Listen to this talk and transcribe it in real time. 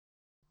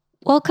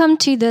Welcome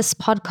to this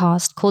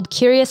podcast called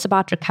Curious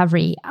About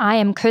Recovery. I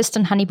am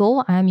Kirsten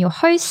Honeyball. I am your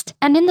host.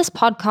 And in this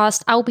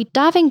podcast, I'll be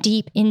diving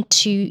deep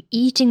into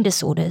eating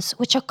disorders,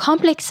 which are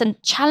complex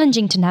and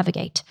challenging to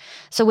navigate.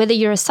 So whether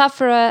you're a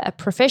sufferer, a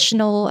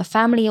professional, a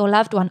family or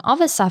loved one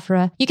of a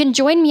sufferer, you can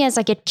join me as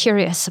I get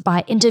curious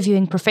by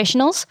interviewing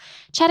professionals,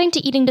 chatting to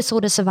eating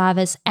disorder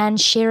survivors, and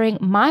sharing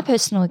my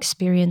personal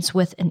experience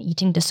with an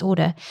eating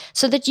disorder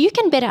so that you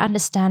can better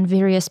understand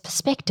various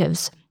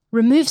perspectives,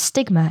 remove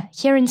stigma,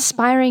 hear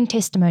inspiring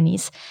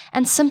testimonies,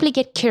 and simply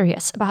get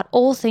curious about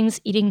all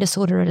things eating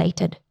disorder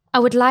related. I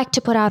would like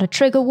to put out a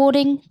trigger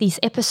warning. These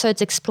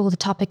episodes explore the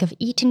topic of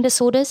eating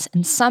disorders,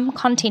 and some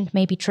content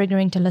may be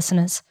triggering to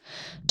listeners.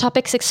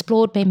 Topics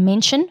explored may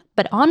mention,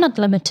 but are not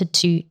limited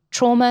to,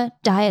 trauma,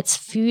 diets,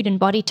 food and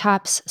body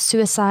types,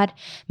 suicide,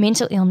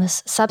 mental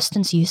illness,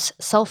 substance use,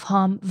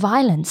 self-harm,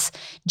 violence,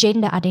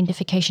 gender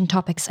identification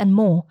topics, and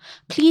more.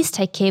 Please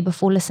take care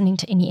before listening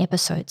to any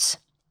episodes.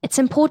 It's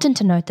important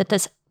to note that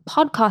this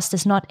podcast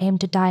is not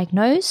aimed to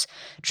diagnose,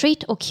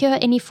 treat, or cure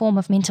any form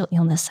of mental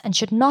illness and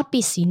should not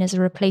be seen as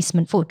a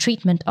replacement for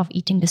treatment of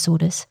eating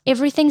disorders.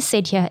 Everything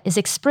said here is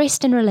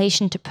expressed in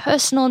relation to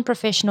personal and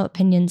professional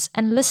opinions,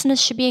 and listeners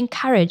should be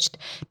encouraged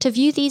to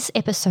view these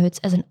episodes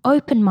as an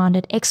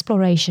open-minded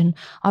exploration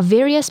of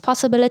various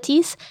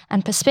possibilities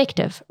and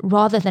perspective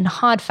rather than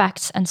hard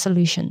facts and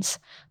solutions.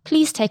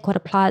 Please take what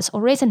applies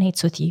or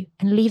resonates with you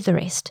and leave the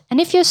rest.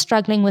 And if you're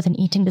struggling with an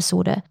eating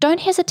disorder, don't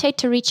hesitate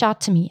to reach out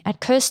to me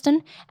at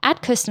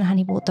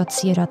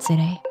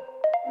kirsten@kirstenhoneyball.co.za.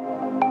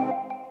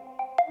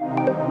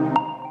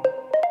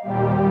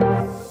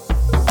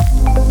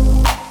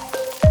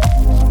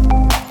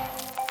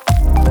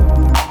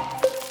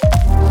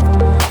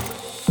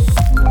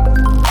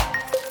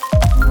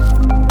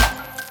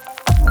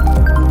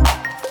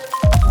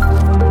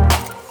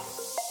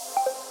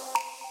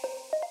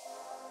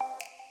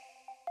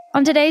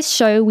 On today's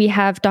show, we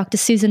have Dr.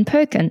 Susan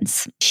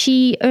Perkins.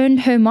 She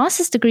earned her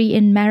master's degree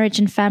in marriage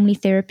and family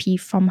therapy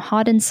from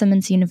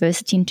Hardin-Simmons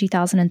University in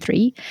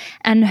 2003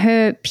 and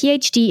her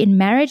PhD in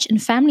marriage and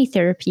family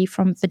therapy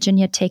from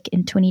Virginia Tech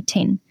in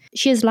 2010.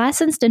 She is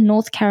licensed in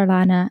North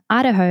Carolina,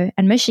 Idaho,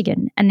 and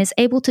Michigan and is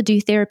able to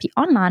do therapy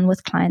online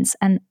with clients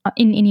and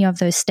in any of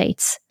those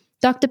states.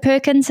 Dr.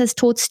 Perkins has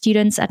taught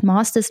students at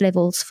master's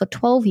levels for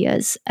 12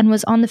 years and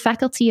was on the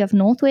faculty of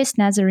Northwest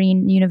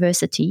Nazarene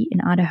University in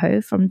Idaho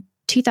from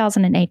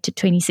 2008 to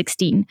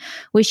 2016,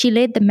 where she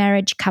led the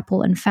marriage,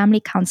 couple, and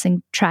family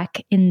counseling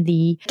track in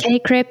the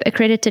CACREP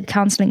accredited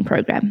counseling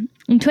program.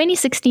 In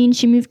 2016,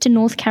 she moved to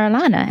North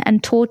Carolina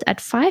and taught at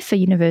Pfeiffer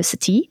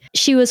University.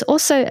 She was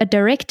also a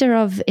director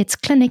of its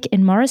clinic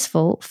in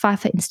Morrisville,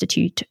 Pfeiffer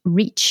Institute,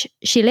 REACH.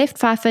 She left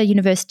Pfeiffer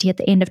University at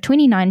the end of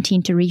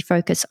 2019 to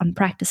refocus on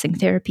practicing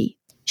therapy.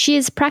 She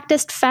has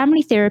practiced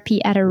family therapy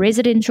at a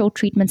residential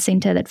treatment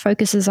center that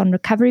focuses on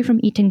recovery from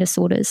eating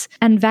disorders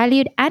and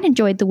valued and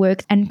enjoyed the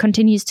work and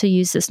continues to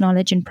use this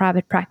knowledge in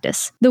private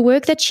practice. The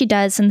work that she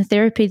does and the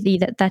therapy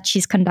that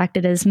she's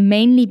conducted has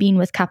mainly been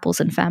with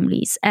couples and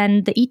families,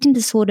 and the eating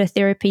disorder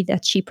therapy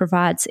that she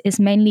provides is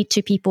mainly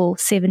to people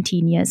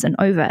 17 years and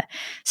over.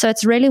 So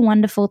it's really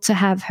wonderful to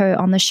have her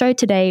on the show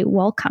today.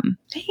 Welcome.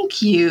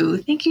 Thank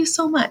you. Thank you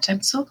so much.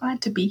 I'm so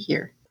glad to be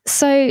here.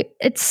 So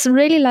it's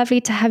really lovely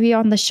to have you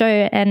on the show,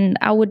 and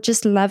I would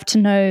just love to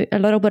know a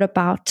little bit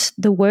about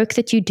the work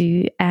that you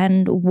do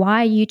and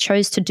why you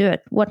chose to do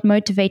it. What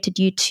motivated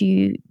you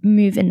to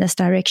move in this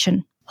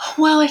direction?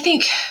 Well, I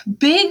think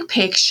big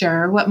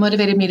picture, what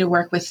motivated me to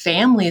work with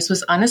families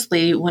was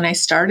honestly when I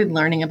started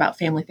learning about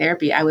family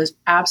therapy, I was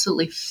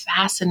absolutely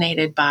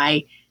fascinated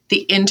by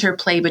the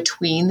interplay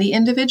between the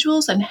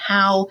individuals and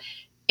how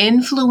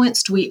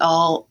influenced we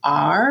all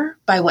are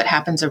by what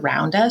happens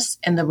around us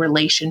and the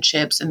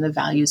relationships and the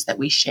values that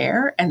we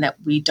share and that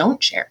we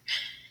don't share.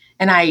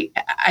 And I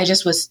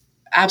just was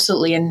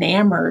absolutely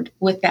enamored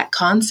with that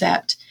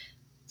concept.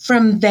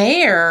 From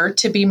there,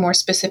 to be more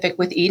specific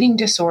with eating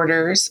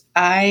disorders,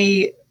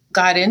 I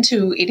got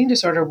into eating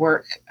disorder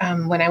work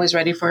when I was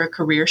ready for a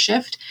career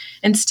shift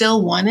and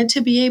still wanted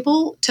to be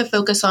able to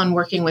focus on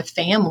working with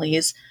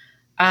families.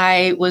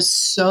 I was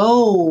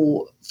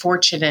so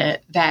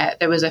fortunate that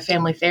there was a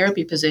family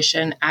therapy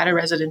position at a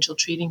residential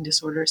treating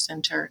disorder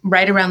center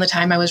right around the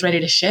time I was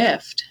ready to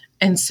shift.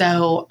 And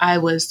so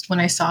when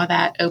I saw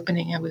that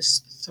opening, I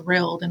was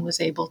thrilled and was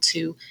able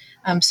to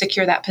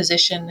secure that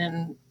position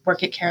and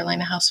work at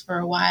Carolina House for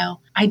a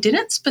while. I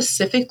didn't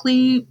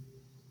specifically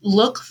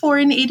look for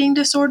an eating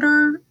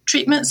disorder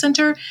treatment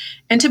center.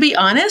 And to be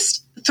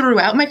honest,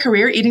 throughout my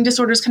career, eating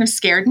disorders kind of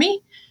scared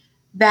me.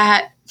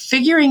 That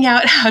figuring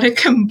out how to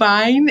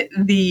combine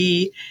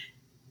the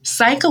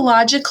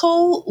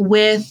psychological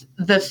with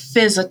the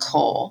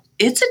physical,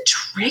 it's a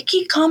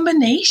tricky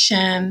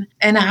combination.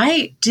 And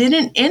I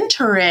didn't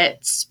enter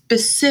it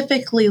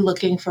specifically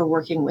looking for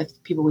working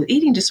with people with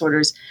eating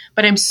disorders,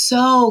 but I'm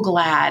so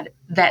glad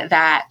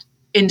that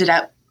ended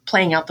up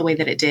playing out the way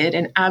that it did,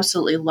 and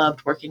absolutely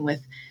loved working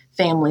with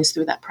families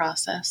through that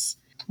process.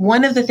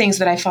 One of the things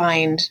that I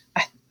find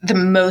the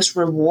most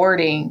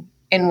rewarding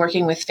in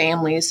working with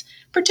families,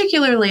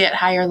 particularly at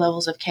higher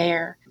levels of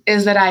care,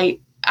 is that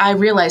I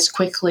realized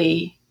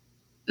quickly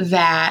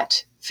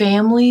that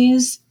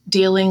families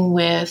dealing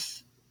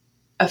with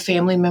a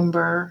family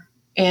member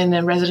in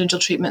a residential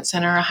treatment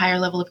center, a higher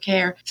level of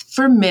care,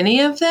 for many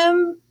of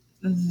them,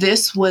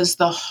 this was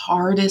the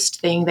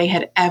hardest thing they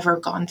had ever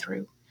gone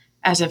through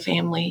as a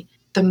family,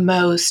 the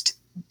most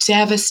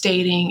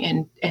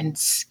devastating and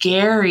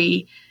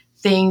scary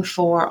thing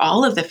for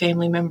all of the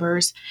family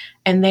members.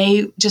 And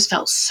they just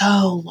felt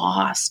so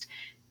lost.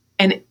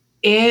 And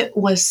it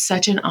was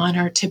such an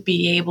honor to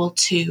be able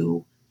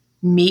to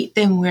meet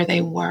them where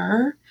they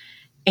were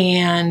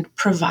and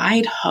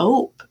provide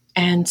hope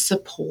and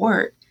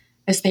support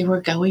as they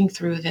were going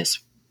through this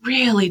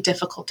really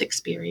difficult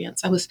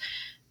experience. I was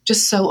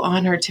just so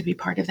honored to be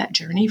part of that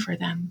journey for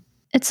them.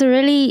 It's a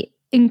really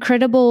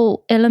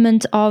incredible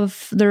element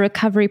of the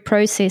recovery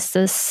process,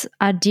 this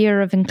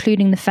idea of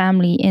including the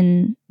family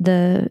in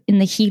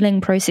the healing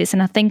process.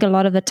 And I think a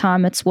lot of the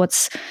time it's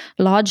what's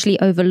largely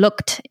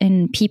overlooked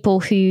in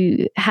people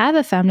who have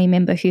a family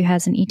member who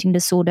has an eating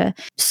disorder.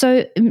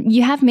 So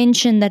you have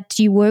mentioned that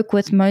you work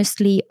with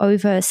mostly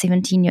over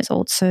 17 years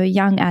old, so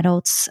young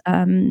adults,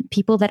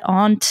 people that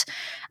aren't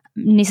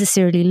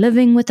necessarily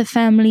living with the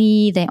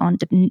family, they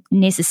aren't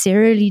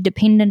necessarily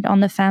dependent on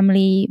the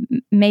family.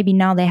 Maybe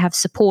now they have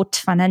support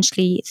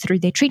financially through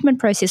their treatment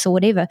process or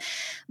whatever.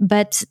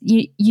 But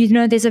you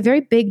know, there's a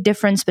very big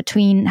difference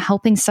between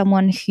helping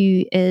someone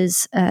who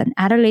is an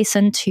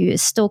adolescent who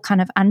is still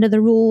kind of under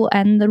the rule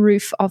and the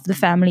roof of the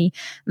family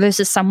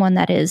versus someone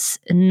that is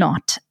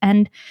not.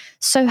 And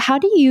so how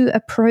do you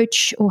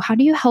approach, or how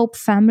do you help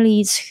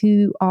families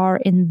who are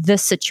in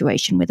this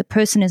situation where the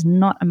person is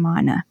not a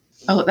minor?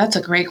 Oh, that's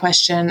a great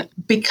question.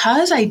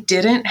 Because I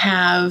didn't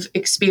have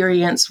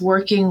experience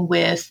working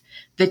with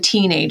the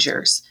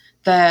teenagers,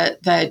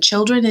 the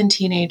children and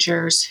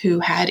teenagers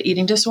who had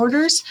eating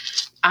disorders,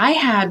 I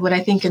had what I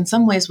think in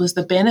some ways was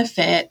the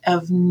benefit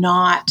of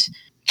not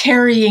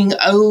carrying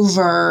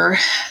over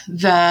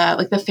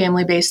the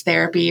family-based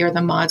therapy or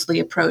the Maudsley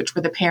approach,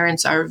 where the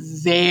parents are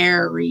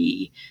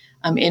very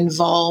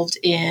involved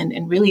in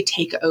and really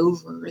take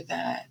over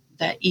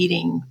the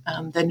eating,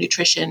 the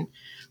nutrition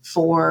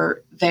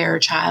for their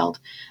child.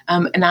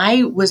 And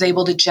I was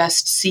able to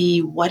just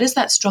see, what does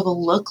that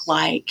struggle look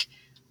like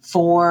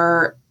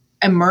for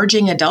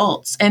emerging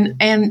adults?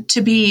 And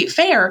to be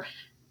fair,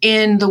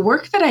 in the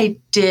work that I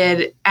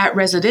did at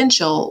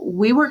residential,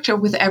 we worked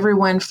with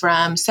everyone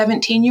from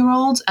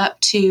 17-year-olds up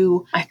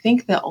to, I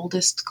think the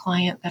oldest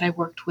client that I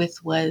worked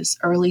with was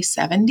early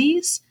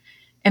 70s.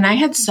 And I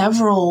had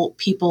several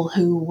people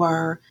who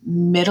were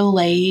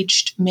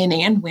middle-aged men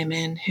and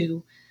women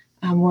who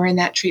were in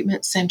that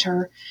treatment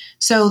center.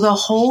 So the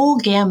whole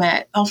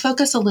gamut. I'll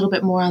focus a little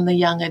bit more on the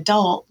young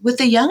adult. With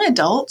the young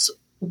adults,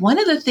 one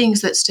of the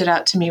things that stood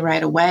out to me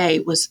right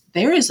away was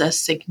there is a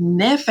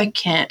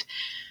significant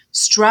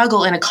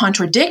struggle and a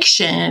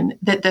contradiction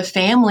that the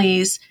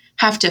families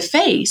have to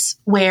face,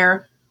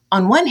 where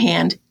on one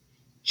hand,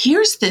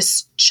 here's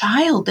this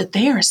child that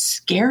they are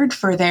scared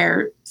for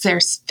their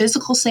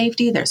physical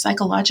safety, their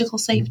psychological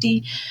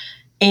safety,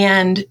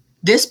 and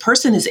this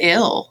person is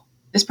ill.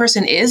 This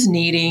person is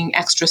needing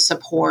extra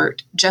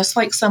support, just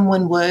like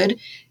someone would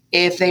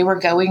if they were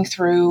going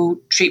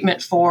through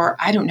treatment for,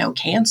 I don't know,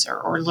 cancer,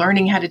 or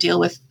learning how to deal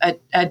with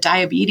a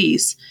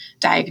diabetes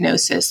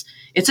diagnosis.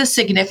 It's a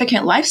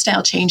significant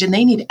lifestyle change and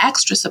they need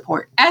extra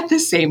support. At the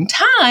same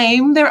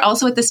time, they're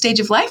also at the stage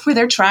of life where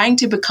they're trying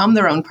to become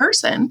their own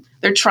person.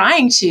 They're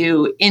trying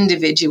to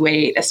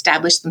individuate,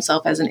 establish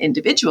themselves as an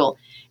individual,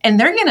 and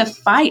they're going to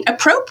fight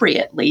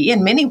appropriately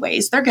in many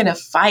ways. They're going to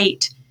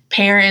fight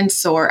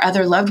parents or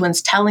other loved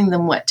ones telling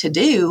them what to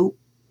do,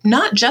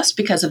 not just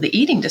because of the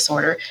eating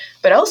disorder,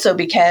 but also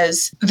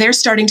because they're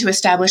starting to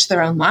establish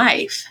their own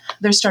life.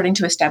 They're starting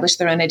to establish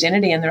their own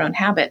identity and their own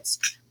habits.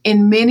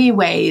 In many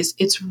ways,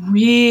 it's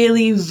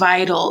really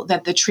vital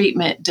that the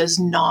treatment does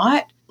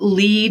not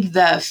lead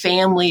the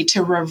family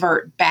to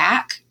revert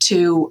back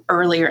to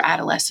earlier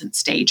adolescent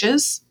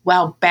stages,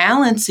 while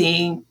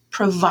balancing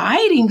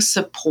providing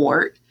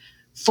support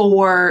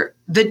for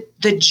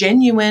the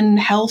genuine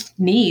health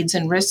needs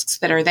and risks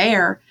that are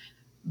there,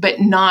 but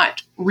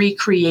not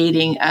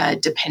recreating a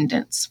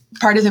dependence.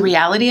 Part of the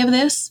reality of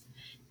this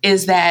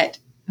is that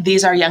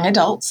these are young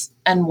adults,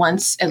 and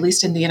once, at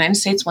least in the United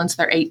States, once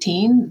they're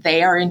 18,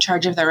 they are in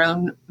charge of their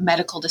own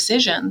medical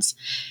decisions,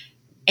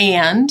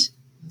 and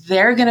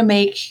they're going to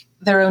make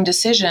their own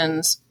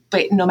decisions,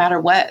 but no matter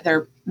what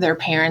their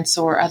parents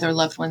or other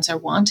loved ones are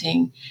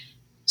wanting.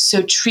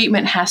 So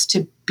treatment has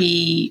to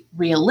be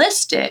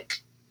realistic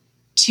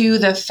to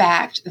the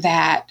fact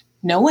that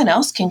no one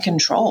else can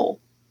control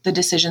the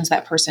decisions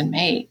that person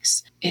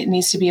makes. It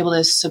needs to be able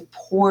to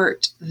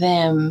support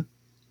them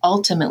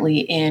ultimately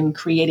in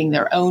creating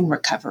their own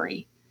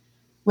recovery.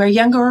 Where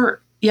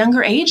younger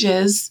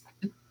ages,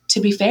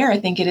 to be fair, I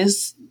think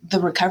the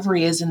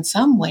recovery is in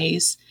some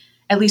ways,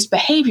 at least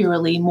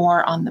behaviorally,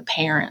 more on the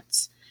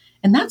parents.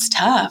 And that's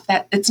tough.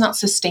 That it's not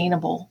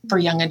sustainable for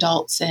young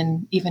adults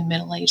and even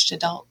middle-aged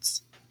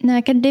adults. No,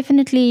 I can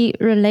definitely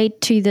relate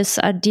to this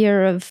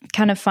idea of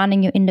kind of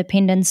finding your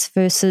independence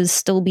versus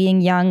still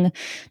being young.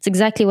 It's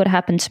exactly what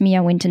happened to me.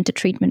 I went into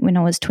treatment when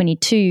I was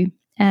 22,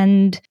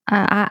 and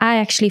I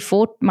actually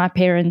fought my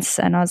parents,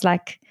 and I was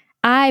like,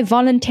 I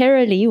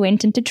voluntarily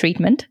went into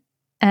treatment.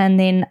 And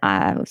then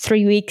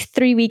 3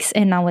 weeks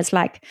in, I was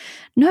like,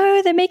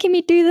 no, they're making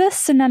me do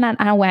this. And then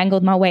I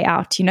wangled my way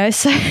out,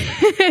 So,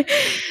 and,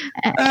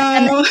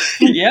 Oh,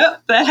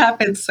 yep, that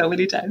happens so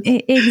many times.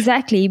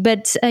 Exactly.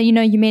 But,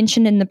 you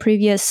mentioned in the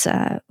previous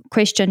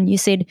question, you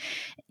said,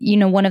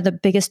 one of the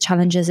biggest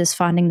challenges is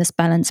finding this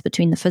balance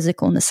between the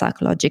physical and the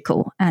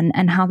psychological,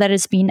 and how that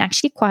has been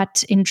actually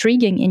quite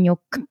intriguing in your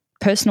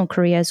personal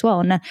career as well.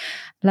 And I'd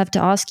love to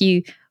ask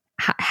you,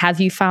 have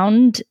you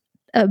found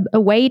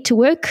a way to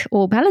work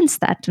or balance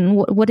that? And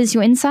what is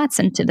your insights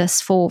into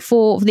this for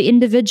the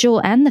individual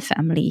and the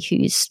family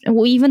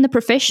or even the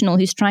professional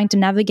who's trying to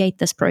navigate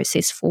this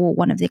process for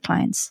one of their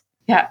clients?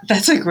 Yeah,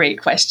 that's a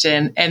great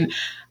question. And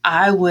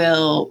I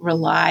will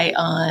rely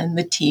on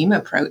the team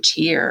approach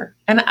here.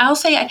 And I'll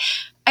say,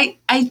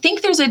 I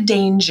think there's a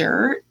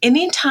danger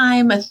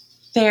anytime a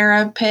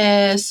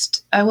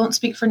therapist, I won't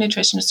speak for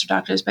nutritionists or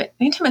doctors, but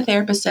anytime a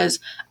therapist says,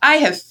 I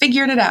have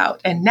figured it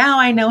out and now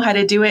I know how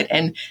to do it.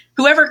 And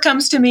whoever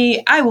comes to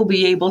me, I will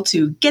be able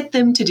to get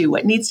them to do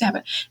what needs to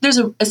happen. There's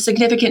a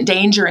significant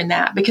danger in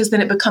that, because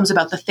then it becomes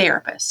about the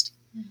therapist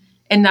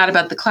and not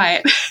about the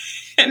client.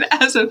 And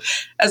as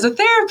a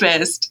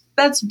therapist,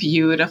 that's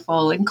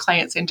beautiful and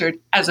client-centered.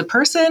 As a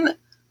person,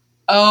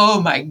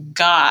 oh my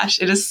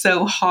gosh, it is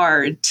so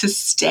hard to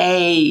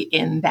stay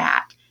in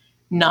that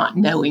not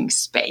knowing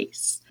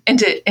space and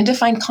to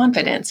find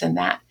confidence in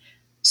that.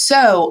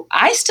 So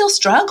I still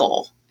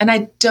struggle, and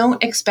I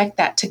don't expect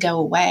that to go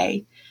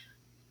away.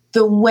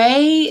 The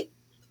way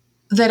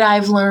that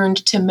I've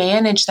learned to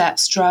manage that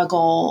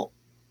struggle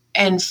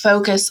and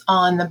focus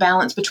on the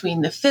balance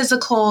between the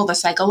physical, the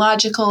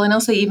psychological, and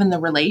I'll say even the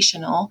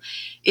relational,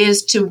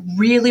 is to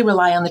really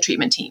rely on the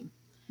treatment team,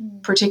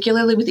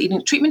 particularly with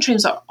eating. Treatment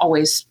teams are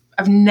always,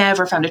 I've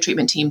never found a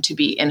treatment team to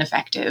be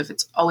ineffective.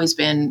 It's always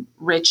been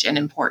rich and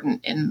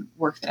important in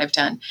work that I've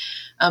done,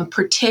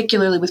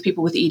 particularly with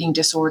people with eating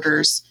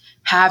disorders.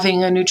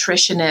 Having a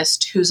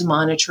nutritionist who's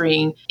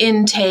monitoring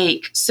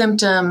intake,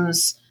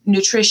 symptoms,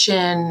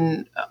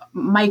 nutrition,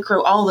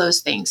 all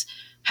those things.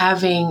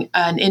 Having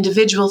an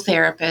individual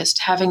therapist,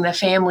 having the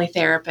family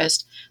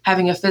therapist,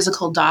 having a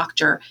physical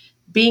doctor,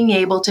 being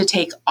able to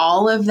take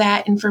all of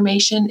that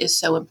information is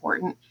so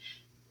important.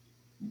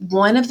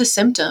 One of the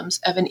symptoms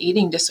of an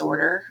eating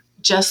disorder,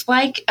 just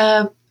like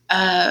a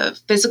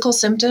physical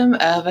symptom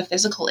of a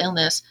physical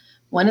illness,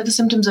 one of the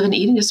symptoms of an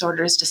eating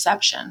disorder is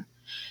deception.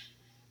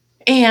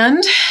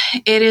 And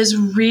it is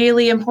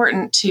really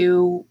important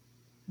to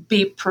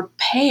be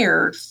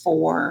prepared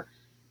for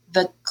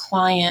the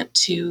client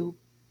to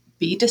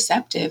be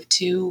deceptive,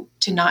 to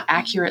not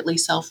accurately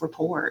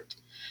self-report.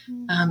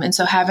 And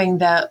so having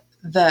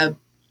the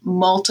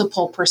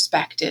multiple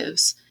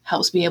perspectives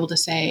helps be able to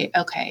say,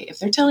 okay, if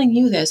they're telling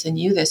you this and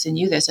you this and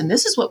you this, and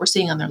this is what we're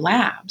seeing on their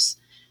labs,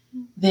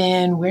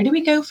 then where do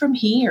we go from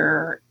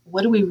here?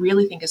 What do we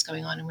really think is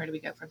going on, and where do we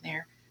go from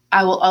there?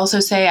 I will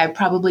also say I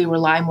probably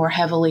rely more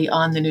heavily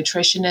on the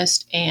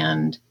nutritionist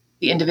and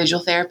the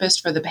individual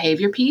therapist for the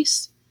behavior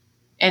piece,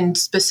 and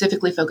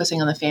specifically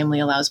focusing on the family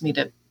allows me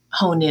to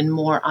hone in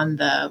more on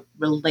the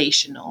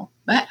relational.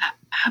 But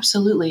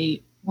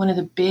absolutely, one of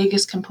the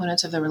biggest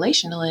components of the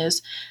relational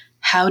is,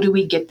 how do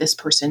we get this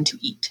person to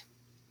eat?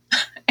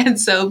 And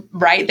so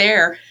right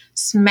there,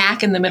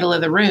 smack in the middle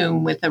of the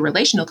room with a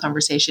relational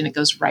conversation, it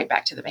goes right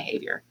back to the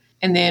behavior.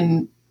 And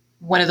then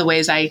one of the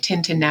ways I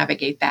tend to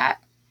navigate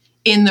that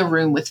in the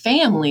room with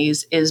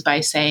families is by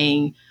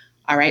saying,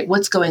 all right,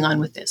 what's going on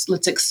with this?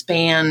 Let's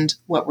expand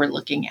what we're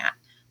looking at.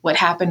 What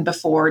happened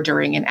before,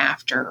 during, and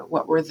after?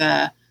 What were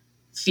the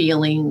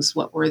feelings?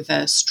 What were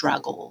the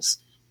struggles?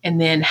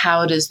 And then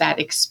how does that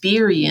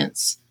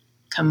experience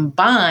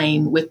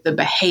combine with the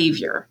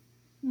behavior?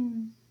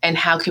 And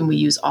how can we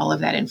use all of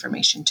that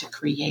information to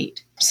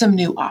create some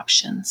new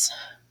options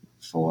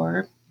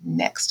for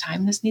next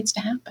time this needs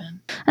to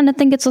happen? And I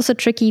think it's also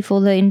tricky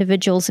for the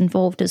individuals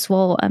involved as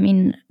well. I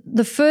mean,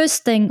 the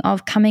first thing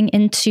of coming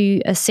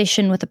into a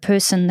session with a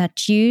person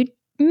that you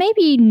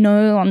maybe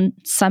know on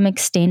some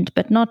extent,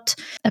 but not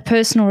a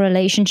personal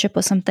relationship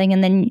or something.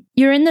 And then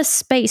you're in this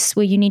space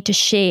where you need to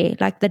share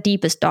like the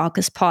deepest,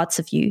 darkest parts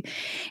of you.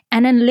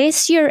 And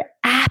unless you're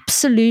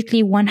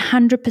absolutely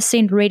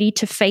 100% ready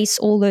to face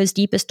all those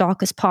deepest,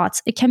 darkest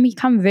parts, it can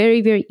become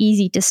very, very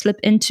easy to slip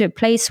into a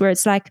place where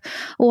it's like,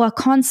 oh, I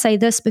can't say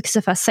this because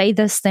if I say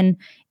this, then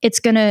it's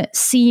going to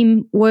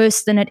seem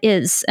worse than it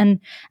is.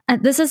 And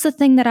this is the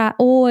thing that I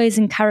always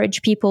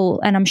encourage people,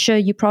 and I'm sure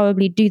you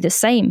probably do the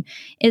same,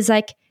 is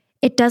like,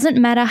 it doesn't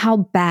matter how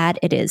bad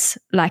it is.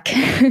 Like,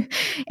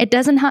 it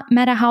doesn't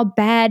matter how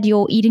bad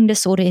your eating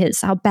disorder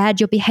is, how bad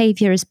your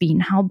behavior has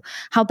been,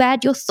 how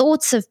bad your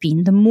thoughts have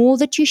been. The more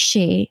that you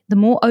share, the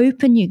more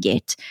open you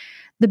get,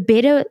 the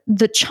better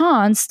the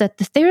chance that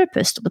the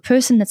therapist or the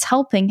person that's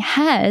helping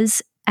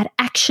has at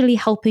actually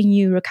helping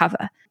you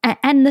recover.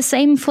 And the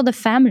same for the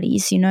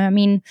families, I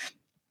mean,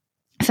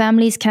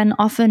 families can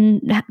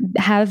often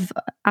have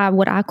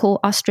what I call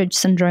ostrich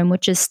syndrome,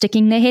 which is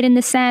sticking their head in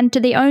the sand to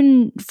their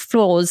own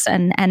flaws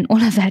and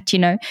all of that,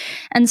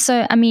 And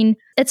so, I mean,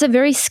 it's a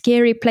very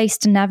scary place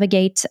to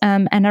navigate.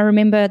 And I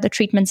remember the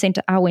treatment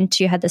center I went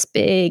to had this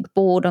big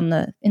board in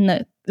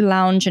the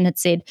lounge, and it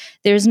said,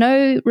 "There's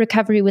no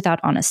recovery without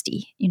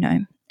honesty,"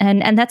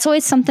 And that's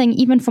always something,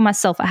 even for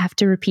myself, I have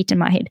to repeat in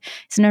my head.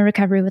 There's no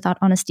recovery without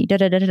honesty. Da,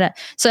 da, da, da, da.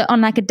 So on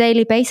like a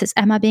daily basis,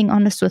 am I being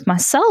honest with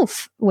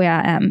myself where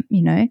I am,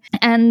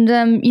 And,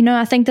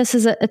 I think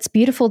it's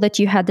beautiful that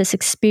you had this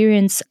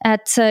experience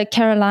at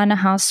Carolina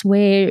House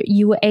where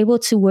you were able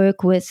to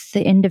work with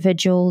the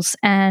individuals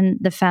and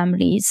the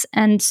families.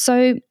 And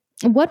so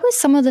what were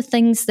some of the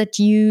things that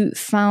you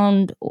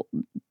found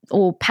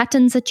or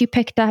patterns that you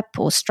picked up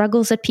or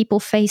struggles that people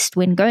faced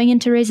when going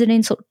into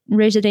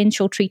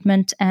residential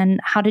treatment, and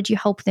how did you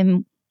help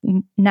them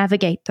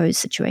navigate those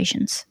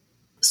situations?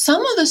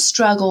 Some of the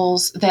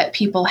struggles that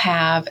people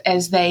have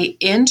as they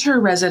enter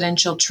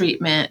residential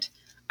treatment,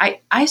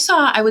 I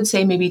saw, I would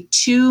say, maybe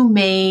two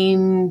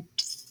main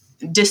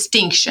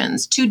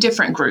distinctions, two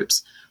different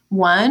groups.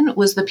 One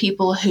was the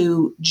people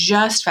who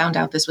just found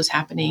out this was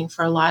happening.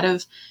 For a lot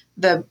of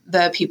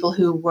the people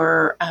who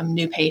were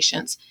new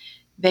patients,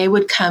 they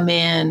would come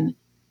in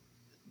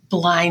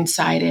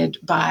blindsided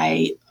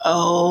by,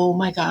 oh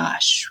my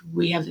gosh,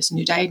 we have this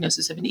new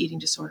diagnosis of an eating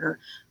disorder.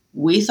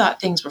 We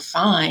thought things were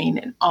fine,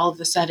 and all of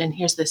a sudden,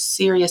 here's this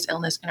serious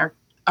illness, and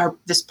our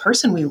this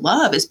person we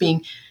love is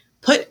being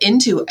put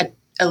into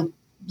a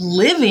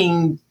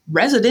living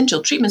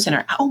residential treatment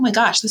center. Oh my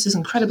gosh, this is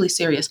incredibly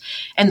serious.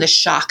 And the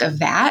shock of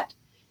that.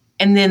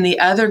 And then the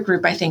other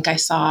group I think I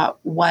saw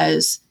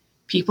was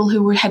people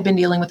who had been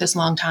dealing with this a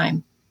long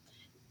time.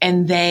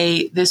 And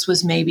this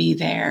was maybe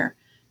their,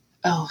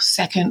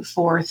 second,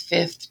 fourth,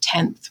 fifth,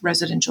 10th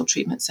residential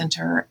treatment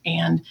center.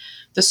 And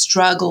the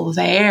struggle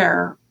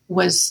there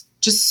was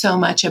just so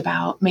much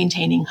about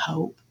maintaining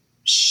hope,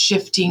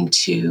 shifting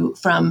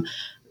from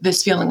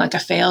this feeling like a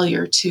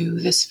failure to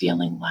this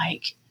feeling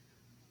like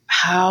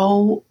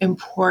how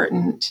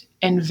important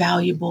and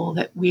valuable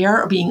that we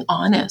are being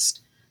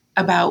honest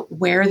about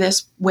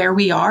where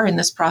we are in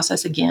this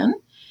process again,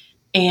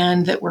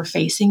 and that we're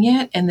facing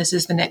it. And this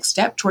is the next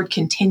step toward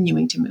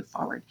continuing to move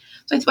forward.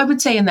 So I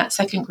would say in that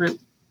second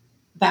group,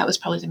 that was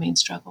probably the main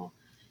struggle.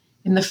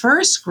 In the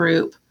first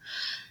group,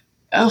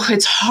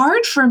 it's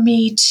hard for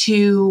me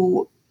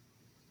to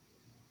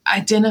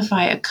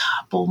identify a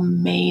couple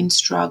main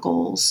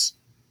struggles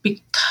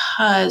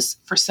because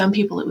for some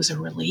people it was a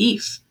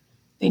relief.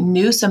 They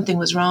knew something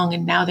was wrong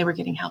and now they were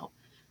getting help.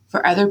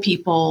 For other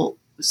people,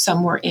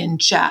 some were in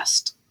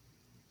just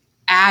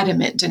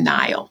adamant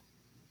denial.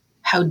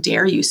 How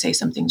dare you say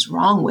something's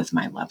wrong with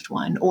my loved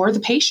one or the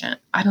patient?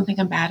 I don't think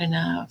I'm bad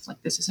enough.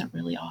 Like, this isn't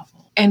really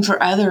awful. And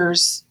for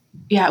others,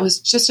 it was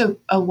just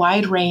a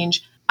wide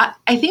range.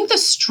 I think the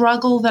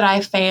struggle that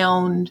I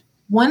found,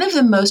 one of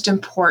the most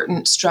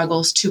important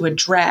struggles to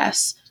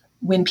address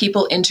when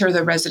people enter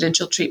the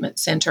residential treatment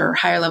center or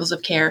higher levels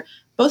of care,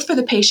 both for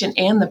the patient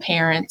and the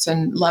parents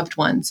and loved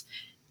ones,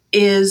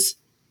 is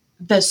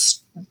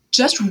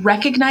just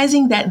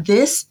recognizing that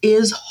this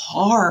is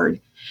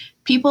hard.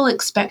 People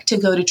expect to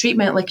go to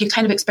treatment, like you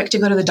kind of expect to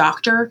go to the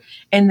doctor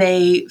and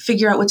they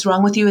figure out what's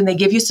wrong with you and they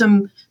give you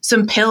some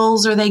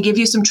pills or they give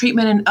you some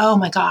treatment and, oh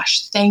my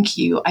gosh, thank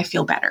you, I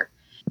feel better.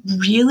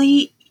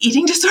 Really?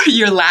 Eating disorder?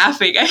 You're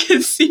laughing. I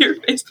can see your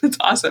face. That's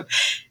awesome.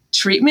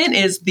 Treatment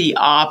is the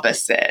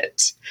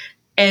opposite.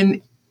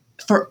 And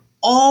for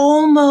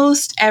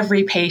almost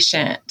every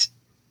patient,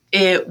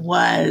 it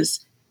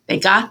was, they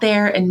got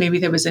there and maybe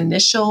there was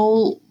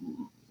initial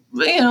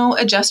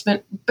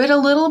adjustment, but a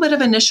little bit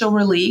of initial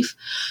relief.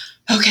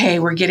 Okay,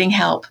 we're getting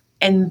help.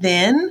 And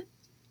then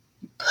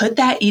put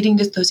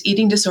those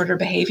eating disorder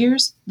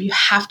behaviors, you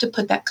have to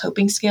put that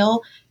coping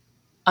skill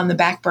on the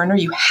back burner.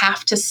 You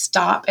have to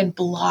stop and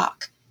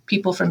block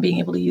people from being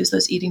able to use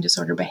those eating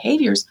disorder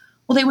behaviors.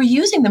 Well, they were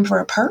using them for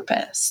a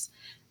purpose.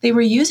 They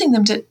were using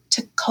them to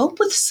cope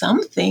with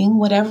something,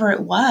 whatever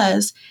it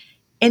was.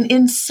 And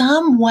in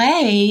some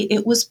way,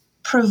 it was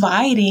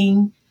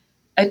providing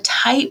a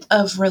type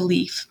of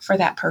relief for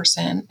that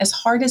person, as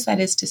hard as that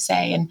is to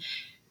say. And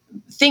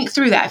think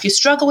through that. If you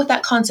struggle with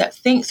that concept,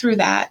 think through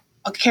that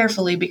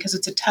carefully, because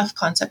it's a tough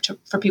concept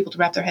for people to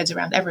wrap their heads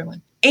around,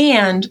 everyone.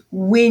 And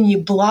when you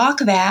block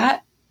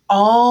that,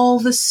 all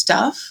the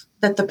stuff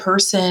that the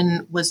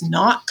person was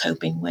not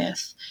coping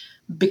with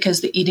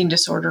because the eating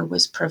disorder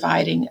was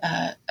providing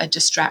a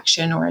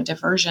distraction or a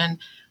diversion,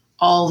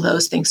 all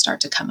those things start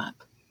to come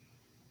up.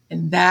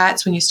 And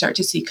that's when you start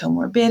to see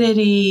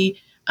comorbidity,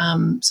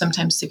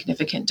 sometimes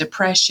significant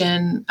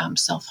depression,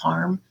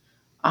 self-harm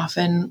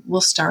often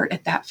will start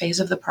at that phase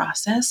of the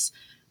process.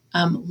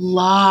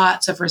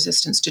 Lots of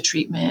resistance to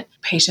treatment,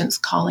 patients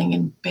calling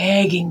and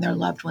begging their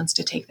loved ones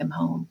to take them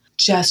home.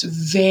 Just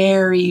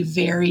very,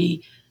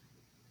 very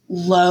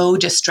low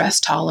distress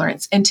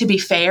tolerance. And to be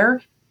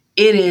fair,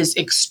 it is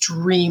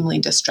extremely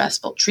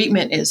distressful.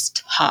 Treatment is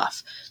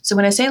tough. So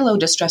when I say low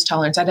distress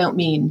tolerance, I don't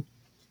mean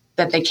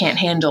that they can't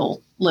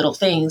handle little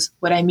things.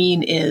 What I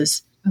mean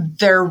is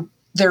their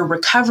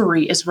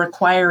recovery is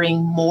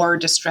requiring more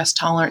distress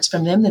tolerance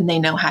from them than they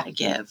know how to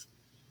give.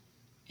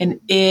 And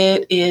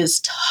it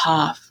is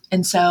tough.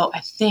 And so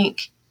I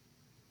think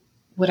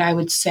what I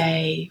would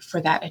say for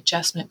that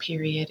adjustment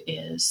period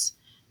is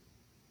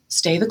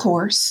stay the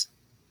course.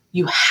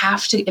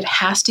 It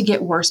has to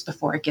get worse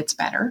before it gets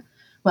better.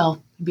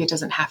 Well, maybe it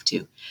doesn't have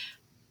to.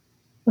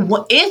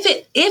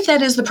 If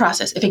that is the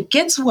process, if it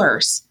gets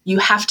worse, you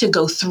have to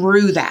go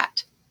through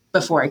that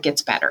before it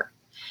gets better.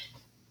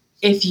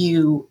 If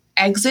you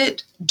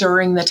exit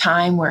during the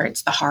time where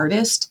it's the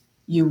hardest,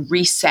 you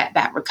reset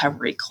that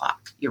recovery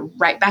clock. You're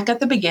right back at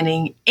the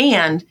beginning,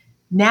 and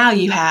now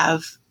you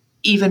have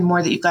even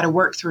more that you've got to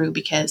work through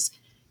because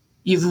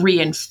you've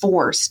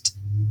reinforced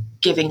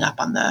giving up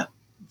on the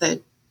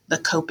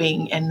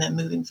coping and the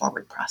moving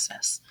forward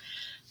process.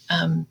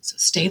 So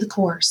stay the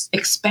course.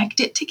 Expect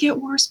it to get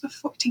worse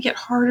to get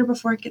harder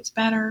before it gets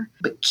better,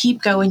 but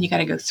keep going. You got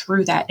to go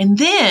through that. And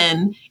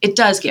then it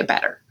does get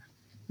better.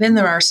 Then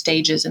there are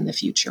stages in the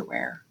future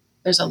where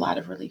there's a lot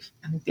of relief.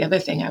 And the other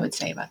thing I would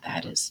say about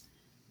that is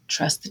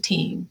trust the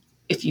team.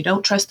 If you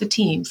don't trust the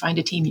team, find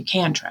a team you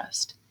can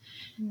trust.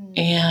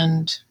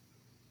 And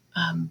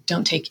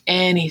don't take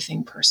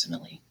anything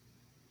personally.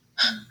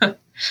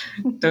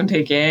 Don't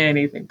take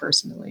anything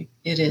personally.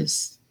 It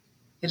is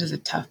a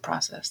tough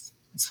process.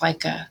 It's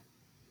like a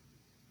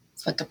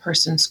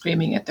person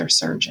screaming at their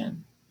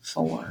surgeon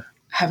for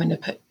having to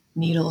put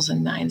needles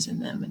and knives in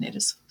them, and it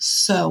is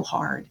so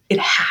hard. It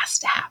has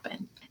to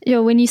happen. Yeah,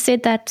 when you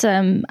said that,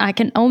 I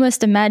can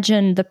almost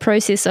imagine the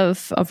process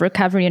of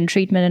recovery and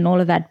treatment and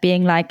all of that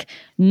being like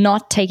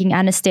not taking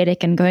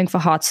anesthetic and going for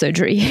heart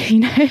surgery.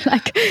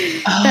 Like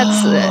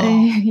that's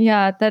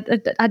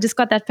that I just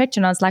got that picture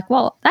and I was like,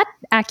 well, that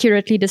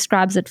accurately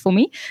describes it for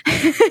me.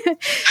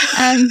 It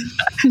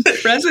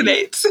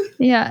resonates.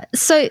 Yeah.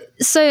 So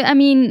I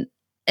mean,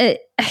 there's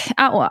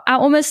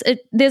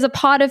a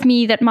part of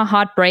me that my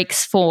heart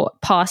breaks for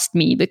past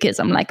me because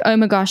I'm like, oh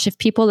my gosh, if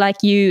people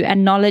like you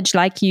and knowledge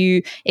like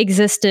you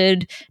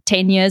existed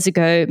 10 years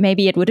ago,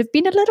 maybe it would have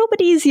been a little bit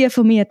easier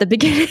for me at the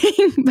beginning.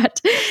 but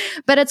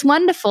it's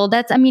wonderful.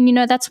 That's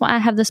why I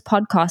have this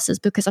podcast, is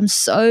because I'm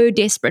so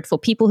desperate for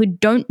people who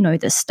don't know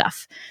this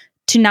stuff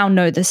to now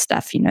know this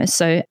stuff,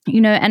 So,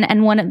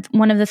 and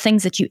one of the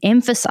things that you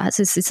emphasize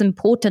is this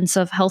importance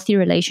of healthy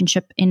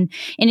relationship in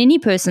any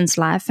person's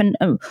life. And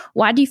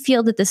why do you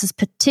feel that this is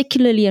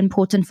particularly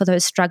important for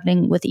those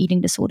struggling with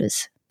eating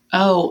disorders?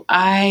 Oh,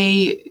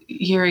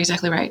 you're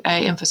exactly right.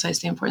 I emphasize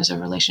the importance of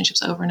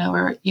relationships over and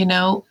over.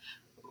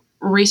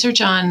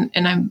 Research on,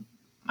 and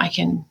I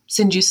can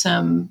send you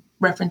some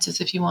references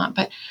if you want,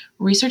 but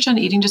research on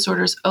eating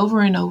disorders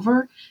over and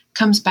over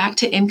comes back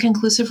to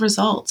inconclusive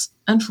results.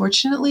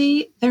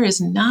 Unfortunately, there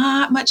is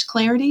not much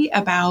clarity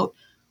about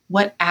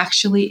what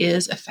actually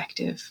is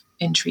effective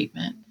in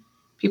treatment.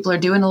 People are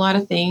doing a lot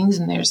of things,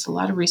 and there's a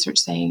lot of research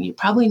saying you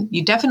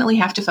definitely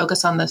have to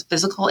focus on the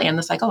physical and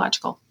the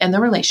psychological and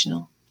the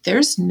relational.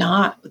 There's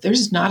not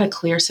a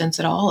clear sense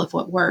at all of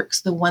what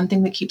works. The one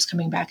thing that keeps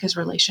coming back is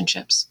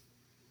relationships.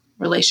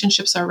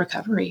 Relationships are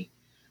recovery.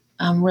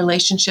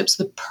 Relationships,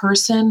 the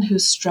person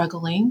who's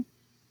struggling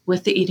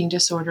with the eating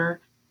disorder,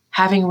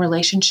 having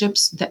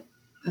relationships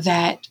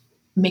that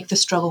make the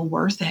struggle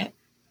worth it,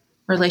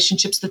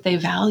 relationships that they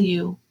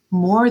value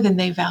more than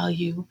they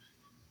value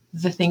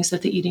the things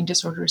that the eating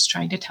disorder is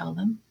trying to tell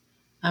them,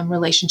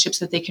 relationships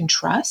that they can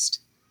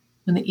trust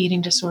when the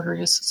eating disorder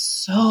is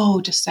so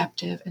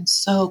deceptive and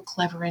so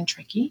clever and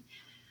tricky,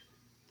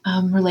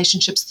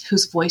 relationships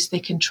whose voice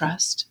they can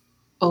trust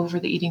over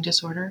the eating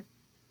disorder.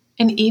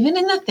 And even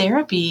in the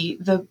therapy,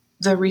 the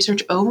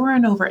research over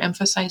and over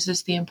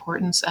emphasizes the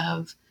importance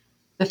of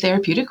the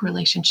therapeutic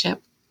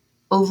relationship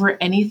over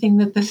anything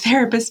that the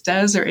therapist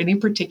does or any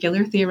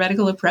particular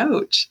theoretical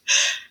approach.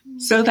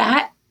 So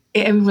that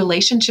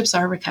relationships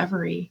are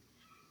recovery.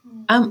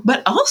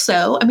 But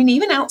also,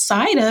 even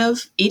outside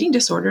of eating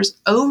disorders,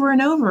 over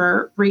and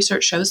over,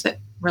 research shows that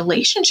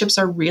relationships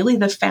are really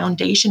the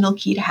foundational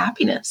key to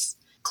happiness.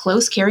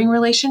 Close, caring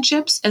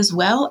relationships, as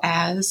well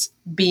as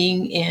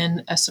being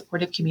in a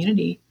supportive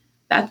community.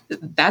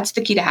 That's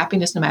the key to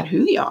happiness, no matter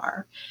who you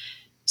are.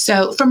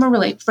 So from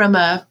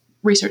a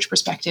research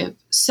perspective,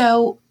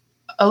 so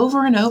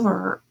over and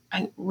over,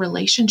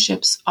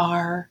 relationships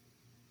are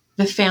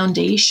the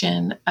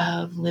foundation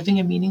of living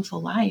a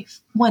meaningful life.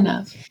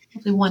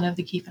 Hopefully one of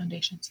the key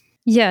foundations.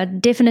 Yeah,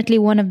 definitely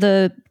one of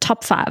the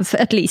top 5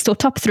 at least, or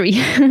top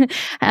 3.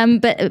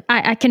 But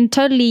I can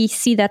totally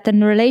see that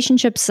in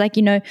relationships,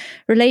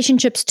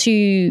 relationships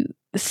to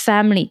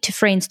family, to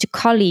friends, to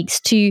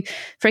colleagues, to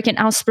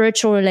our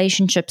spiritual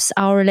relationships,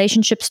 our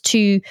relationships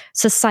to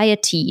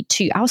society,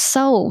 to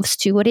ourselves,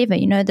 to whatever,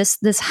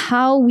 this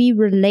how we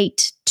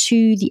relate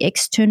to the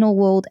external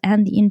world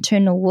and the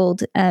internal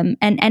world,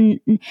 and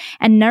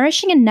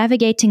nourishing and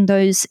navigating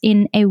those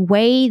in a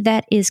way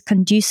that is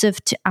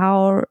conducive to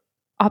our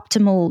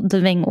optimal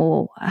living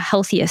or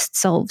healthiest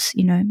selves,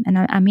 and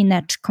I mean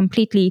that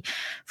completely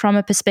from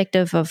a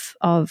perspective of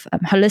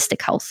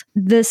holistic health.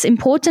 This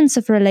importance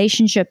of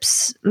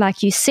relationships,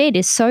 like you said,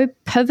 is so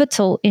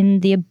pivotal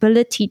in the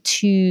ability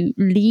to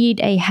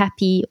lead a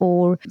happy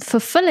or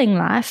fulfilling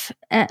life.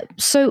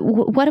 So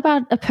what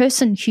about a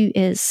person who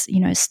is,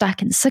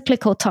 stuck in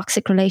cyclical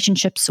toxic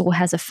relationships or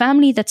has a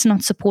family that's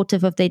not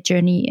supportive of their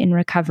journey in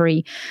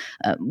recovery?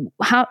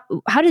 How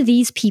do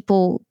these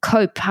people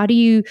cope?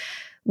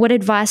 What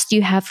advice do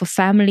you have for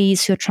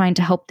families who are trying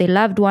to help their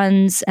loved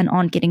ones and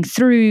aren't getting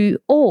through,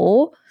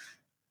 or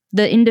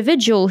the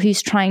individual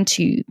who's trying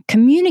to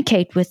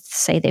communicate with,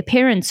 say, their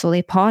parents or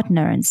their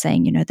partner and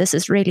saying, this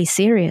is really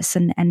serious,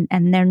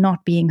 and they're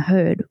not being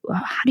heard?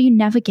 How do you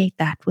navigate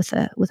that with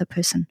a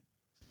person?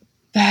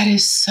 That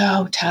is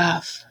so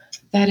tough.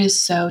 That is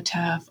so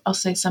tough. I'll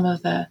say some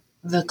of the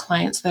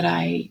clients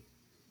that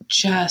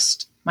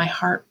my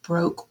heart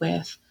broke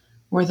with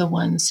were the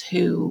ones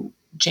who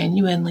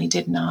genuinely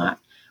did not,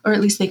 or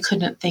at least they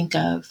couldn't think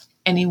of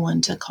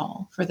anyone to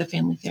call for the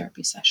family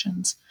therapy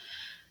sessions.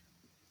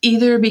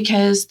 Either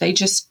because the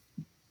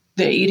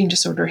eating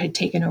disorder had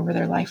taken over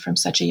their life from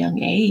such a young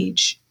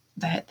age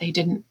that they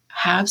didn't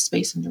have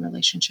space in the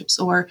relationships,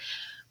 or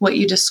what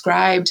you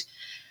described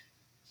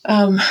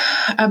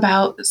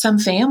about some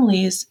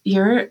families,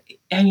 you're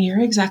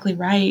exactly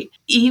right.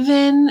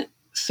 Even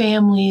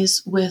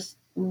families with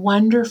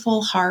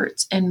wonderful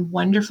hearts and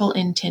wonderful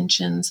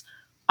intentions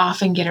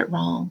often get it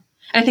wrong.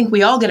 And I think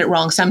we all get it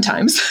wrong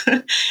sometimes.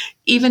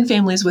 Even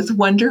families with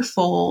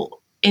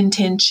wonderful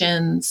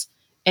intentions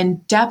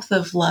and depth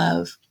of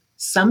love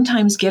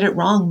sometimes get it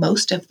wrong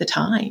most of the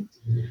time.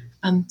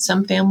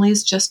 Some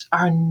families just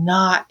are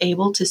not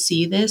able to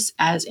see this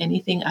as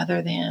anything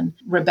other than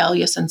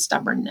rebellious and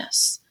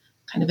stubbornness,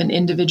 kind of an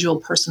individual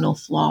personal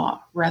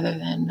flaw rather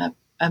than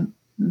a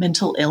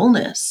mental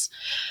illness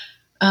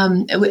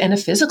and a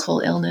physical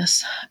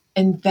illness.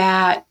 And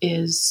that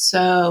is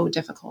so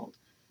difficult.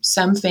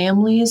 Some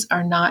families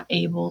are not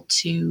able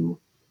to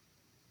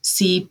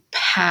see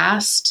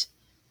past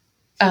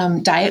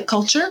diet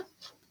culture,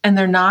 and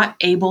they're not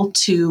able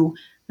to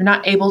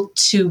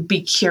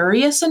be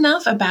curious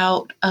enough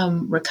about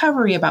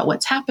recovery, about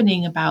what's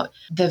happening, about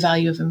the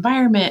value of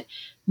environment.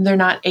 They're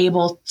not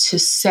able to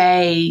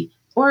say,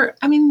 or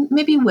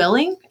maybe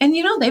willing, and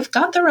they've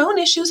got their own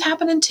issues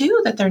happening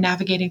too that they're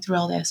navigating through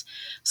all this.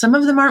 Some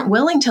of them aren't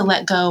willing to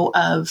let go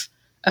of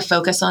a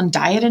focus on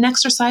diet and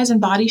exercise and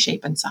body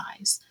shape and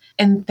size.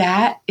 And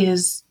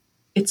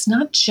it's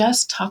not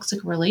just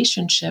toxic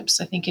relationships,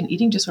 I think, in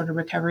eating disorder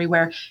recovery,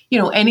 where,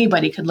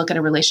 anybody could look at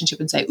a relationship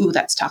and say, ooh,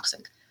 that's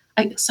toxic.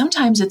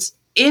 Sometimes it's,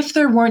 if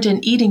there weren't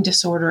an eating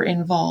disorder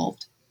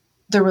involved,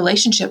 the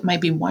relationship might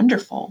be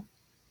wonderful.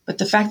 But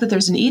the fact that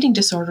there's an eating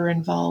disorder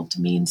involved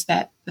means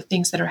that the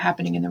things that are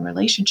happening in the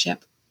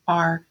relationship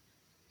are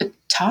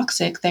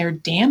toxic, they're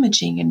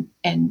damaging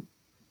and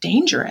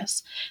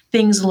dangerous.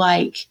 Things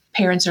like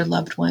parents or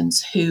loved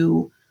ones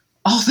who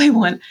all they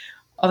want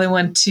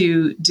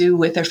to do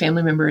with their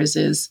family members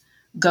is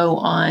go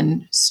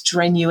on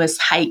strenuous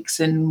hikes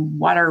and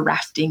water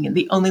rafting, and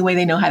the only way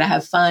they know how to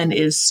have fun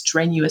is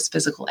strenuous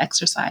physical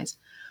exercise.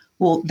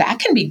 Well, that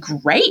can be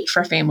great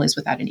for families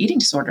without an eating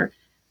disorder.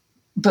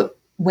 But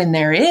when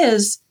there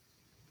is,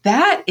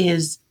 that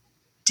is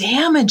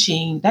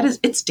damaging.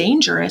 It's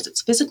dangerous.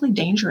 It's physically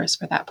dangerous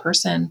for that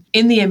person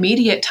in the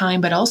immediate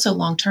time, but also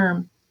long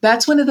term.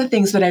 That's one of the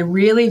things that I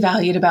really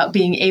valued about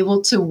being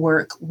able to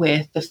work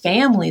with the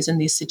families in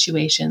these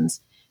situations,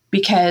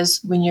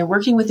 because when you're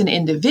working with an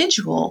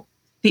individual,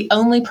 the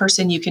only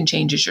person you can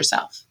change is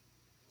yourself.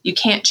 You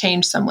can't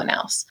change someone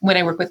else. When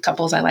I work with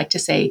couples, I like to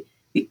say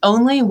the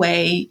only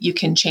way you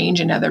can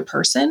change another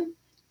person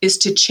is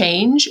to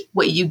change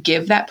what you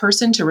give that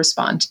person to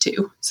respond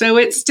to. So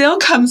it still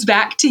comes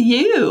back to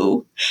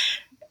you.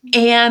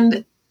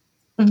 And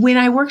when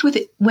I work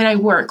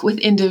with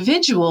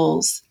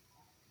individuals,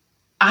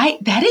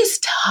 that is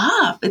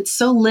tough. It's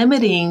so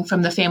limiting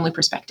from the family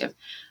perspective.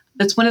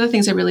 That's one of the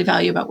things I really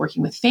value about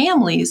working with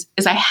families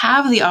is I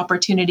have the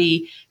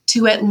opportunity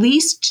to at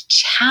least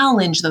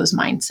challenge those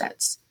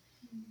mindsets,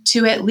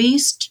 to at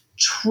least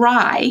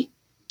try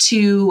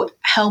to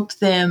help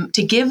them,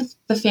 to give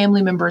the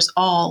family members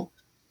all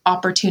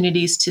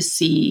opportunities to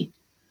see,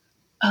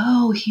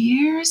 oh,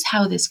 here's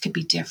how this could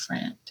be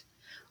different.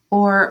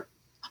 Or,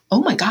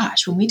 oh my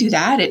gosh, when we do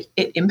that,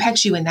 it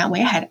impacts you in that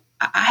way. I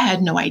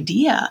had no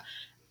idea.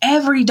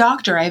 Every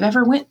doctor I've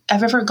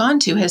ever gone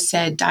to has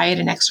said diet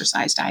and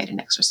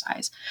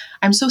exercise.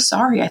 I'm so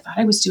sorry. I thought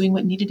I was doing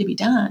what needed to be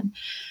done.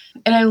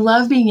 And I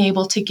love being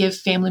able to give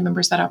family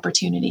members that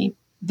opportunity.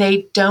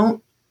 They're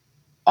not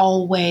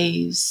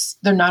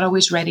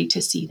always ready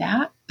to see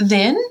that.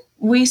 Then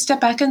we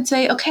step back and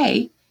say,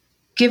 okay,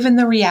 given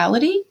the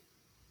reality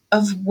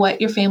of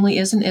what your family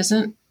is and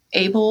isn't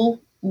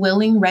able,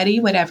 willing, ready,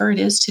 whatever it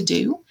is to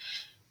do,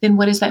 then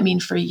what does that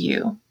mean for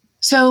you?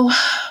 So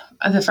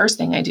the first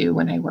thing I do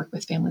when I work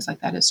with families like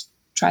that is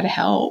try to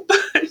help,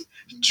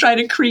 try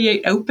to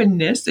create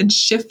openness and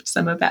shift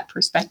some of that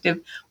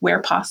perspective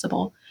where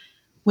possible.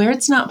 Where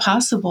it's not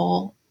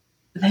possible,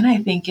 then I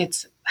think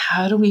it's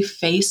how do we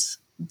face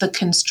the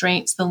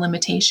constraints, the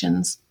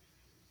limitations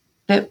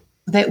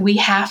that we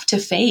have to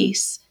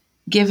face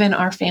given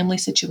our family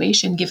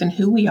situation, given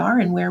who we are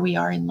and where we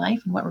are in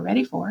life and what we're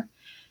ready for.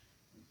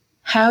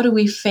 How do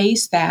we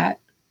face that,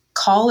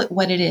 call it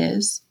what it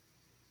is,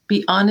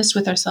 be honest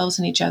with ourselves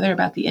and each other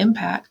about the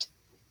impact,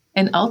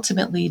 and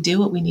ultimately do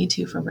what we need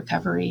to for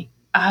recovery?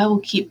 I will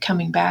keep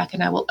coming back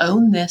and I will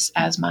own this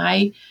as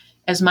my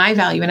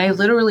value. And I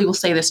literally will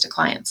say this to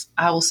clients.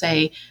 I will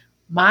say,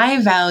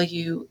 my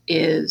value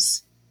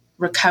is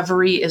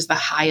recovery is the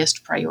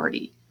highest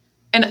priority.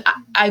 And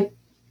I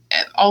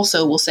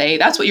also will say,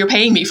 that's what you're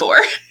paying me for.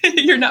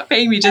 You're not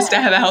paying me just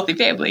to have a healthy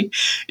family.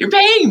 You're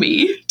paying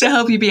me to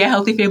help you be a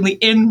healthy family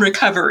in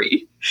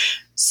recovery.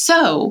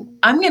 So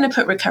I'm going to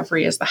put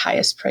recovery as the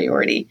highest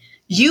priority.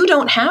 You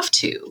don't have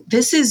to.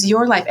 This is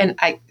your life. And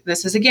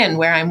this is, again,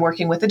 where I'm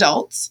working with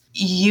adults.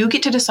 You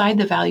get to decide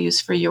the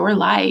values for your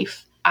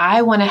life.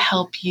 I want to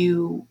help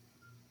you,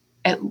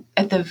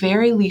 at the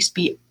very least,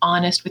 be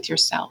honest with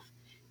yourself.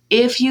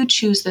 If you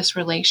choose this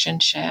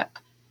relationship,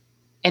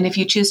 and if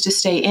you choose to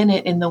stay in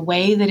it in the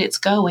way that it's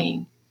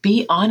going,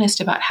 be honest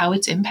about how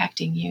it's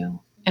impacting you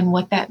and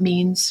what that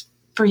means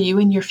for you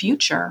in your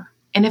future.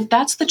 And if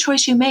that's the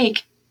choice you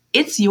make,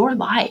 it's your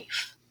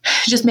life.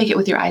 Just make it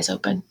with your eyes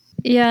open.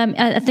 Yeah,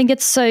 I think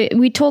it's so.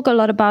 We talk a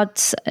lot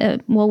about.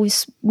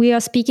 We are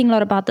speaking a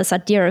lot about this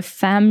idea of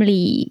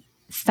families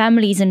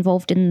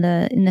involved in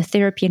the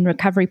therapy and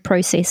recovery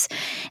process,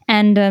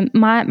 and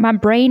my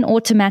brain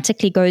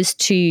automatically goes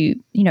to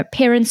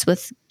parents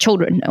with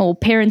children, or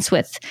parents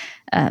with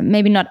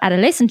maybe not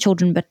adolescent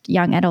children but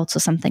young adults or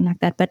something like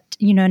that. But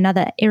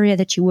another area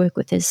that you work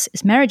with is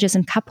marriages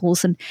and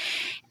couples,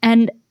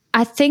 and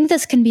I think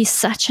this can be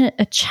such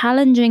a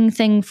challenging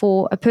thing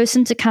for a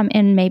person to come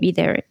in. Maybe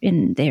they're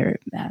in their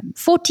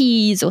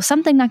 40s or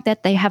something like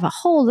that. They have a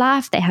whole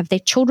life. They have their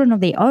children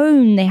of their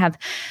own. They have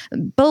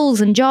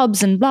bills and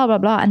jobs and blah, blah,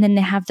 blah. And then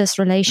they have this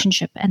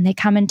relationship and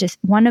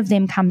one of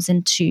them comes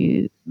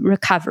into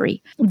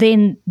recovery.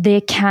 Then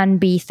there can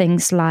be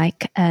things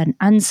like an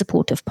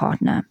unsupportive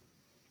partner,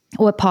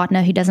 or a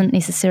partner who doesn't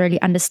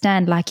necessarily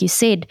understand, like you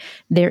said,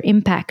 their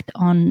impact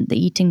on the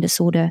eating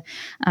disorder,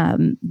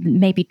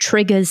 maybe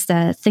triggers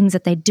the things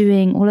that they're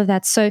doing, all of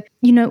that. So,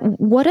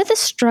 what are the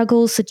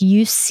struggles that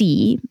you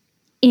see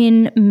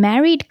in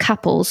married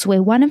couples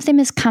where one of them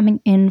is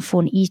coming in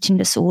for an eating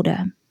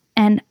disorder?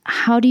 And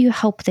how do you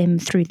help them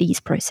through these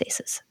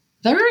processes?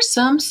 There are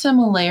some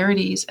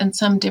similarities and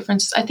some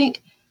differences. I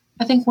think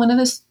one of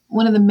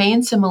the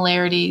main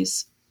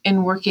similarities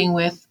in working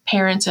with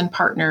parents and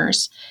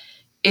partners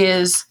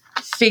is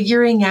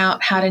figuring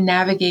out how to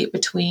navigate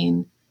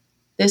between,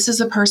 this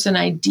is a person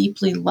I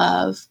deeply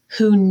love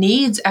who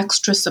needs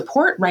extra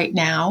support right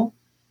now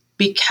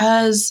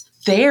because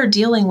they're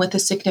dealing with a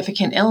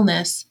significant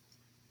illness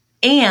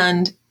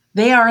and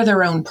they are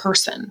their own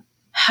person.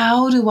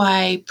 How do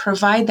I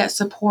provide that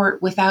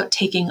support without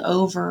taking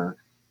over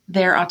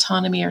their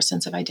autonomy or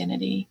sense of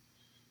identity?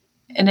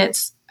 And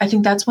I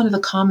think that's one of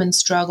the common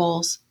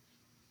struggles,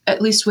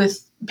 at least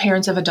with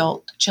parents of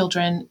adult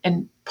children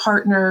and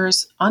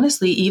partners,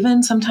 honestly,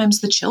 even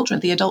sometimes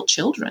the adult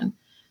children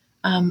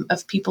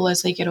of people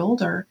as they get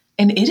older.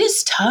 And it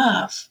is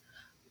tough.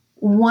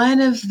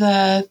 One of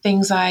the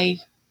things I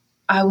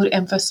would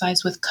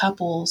emphasize with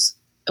couples,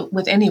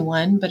 with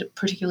anyone, but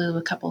particularly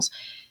with couples,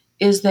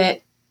 is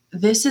that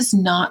this is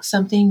not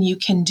something you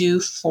can do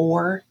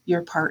for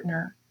your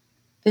partner.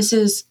 This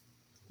is,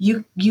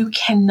 you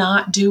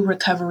cannot do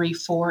recovery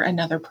for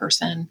another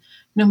person,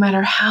 no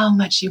matter how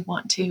much you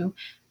want to,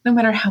 no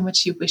matter how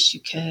much you wish you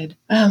could,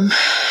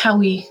 how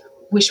we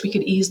wish we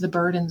could ease the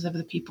burdens of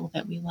the people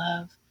that we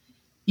love.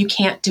 You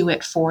can't do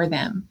it for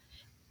them.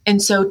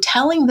 And so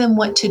telling them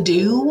what to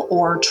do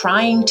or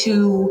trying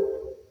to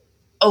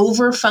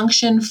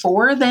overfunction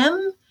for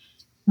them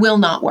will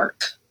not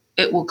work.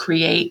 It will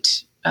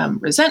create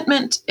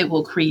resentment. It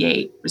will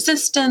create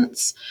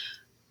resistance.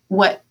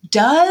 What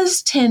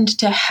does tend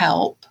to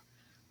help,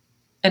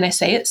 and I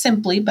say it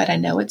simply, but I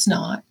know it's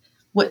not,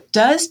 what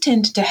does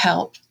tend to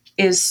help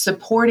is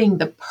supporting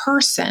the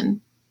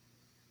person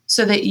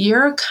so that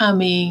you're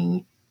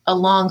coming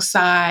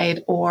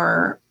alongside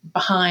or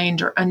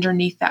behind or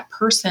underneath that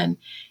person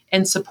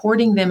and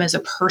supporting them as a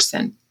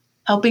person,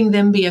 helping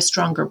them be a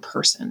stronger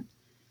person.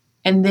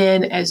 And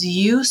then as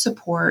you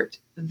support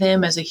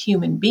them as a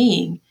human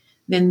being,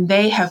 then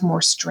they have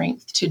more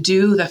strength to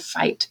do the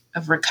fight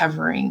of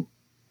recovering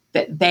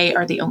that they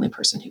are the only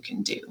person who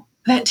can do.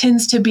 That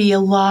tends to be a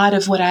lot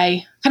of what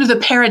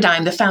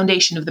the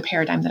foundation of the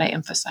paradigm that I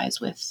emphasize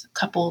with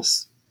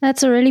couples.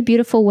 That's a really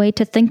beautiful way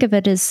to think of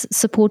it, is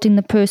supporting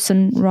the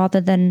person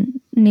rather than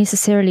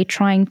necessarily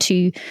trying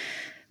to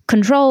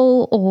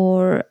control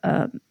or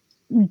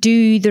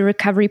do the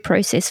recovery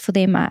process for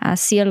them. I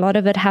see a lot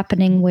of it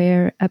happening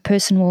where a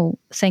person will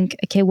think,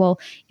 okay, well,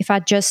 if I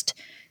just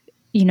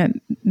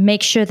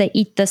make sure they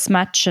eat this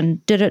much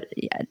and did it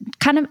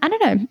kind of, I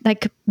don't know,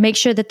 like make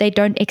sure that they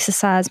don't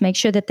exercise, make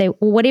sure that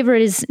or whatever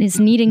it is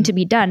needing to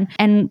be done.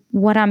 And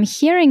what I'm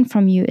hearing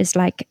from you is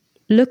like,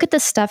 look at the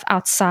stuff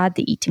outside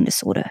the eating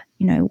disorder.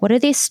 What are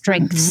their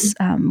strengths?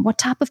 What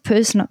type of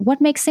person, what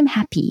makes them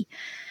happy?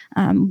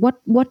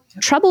 What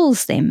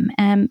troubles them?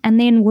 And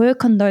then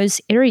work on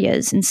those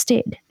areas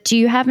instead. Do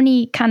you have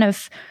any kind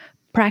of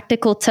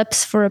practical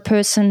tips for a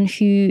person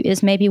who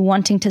is maybe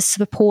wanting to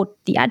support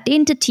the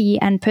identity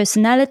and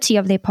personality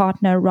of their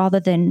partner rather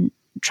than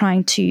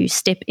trying to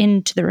step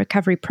into the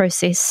recovery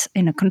process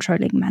in a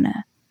controlling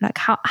manner? Like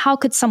how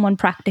could someone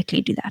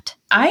practically do that?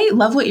 I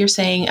love what you're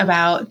saying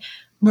about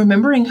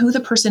remembering who the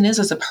person is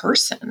as a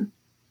person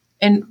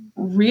and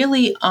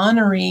really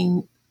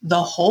honoring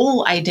the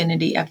whole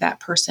identity of that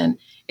person.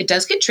 It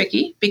does get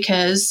tricky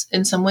because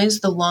in some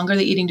ways, the longer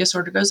the eating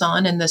disorder goes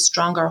on and the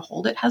stronger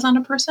hold it has on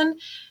a person,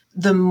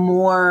 the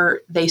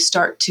more they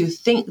start to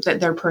think that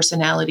their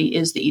personality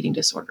is the eating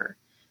disorder.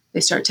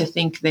 They start to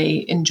think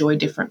they enjoy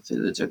different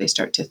foods, or they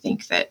start to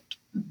think that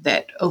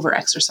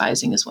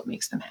over-exercising is what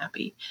makes them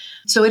happy.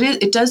 So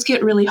it does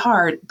get really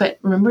hard, but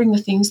remembering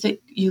the things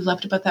that you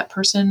loved about that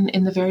person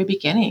in the very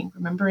beginning,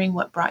 remembering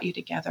what brought you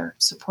together,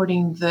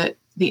 supporting the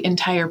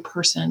entire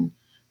person.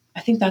 I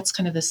think that's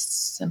kind of the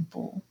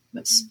simple,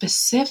 but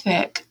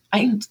specific.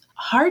 It's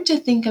hard to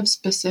think of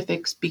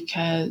specifics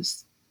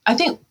because I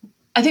think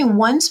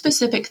one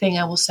specific thing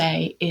I will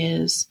say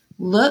is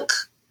look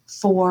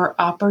for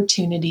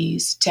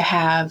opportunities to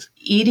have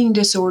eating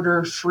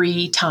disorder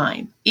free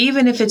time,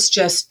 even if it's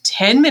just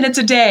 10 minutes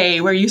a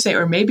day where you say,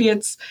 or maybe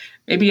it's,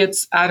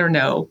 I don't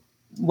know,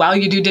 while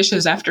you do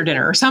dishes after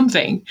dinner or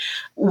something,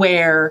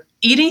 where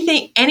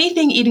anything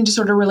eating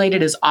disorder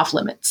related is off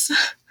limits.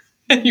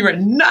 You are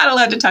not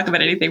allowed to talk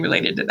about anything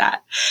related to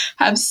that.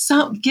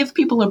 Give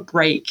people a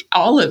break,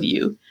 all of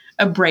you,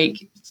 a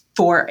break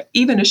for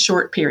even a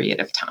short period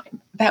of time.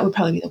 That would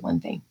probably be the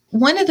one thing.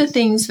 One of the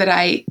things that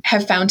I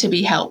have found to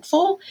be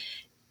helpful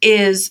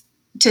is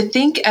to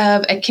think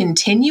of a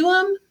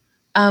continuum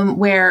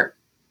where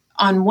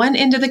on one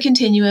end of the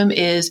continuum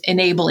is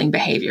enabling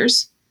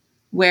behaviors,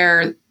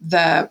 where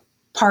the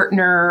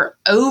partner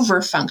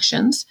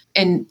overfunctions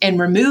and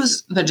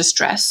removes the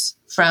distress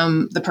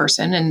from the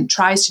person and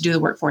tries to do the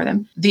work for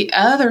them. The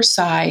other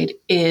side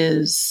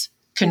is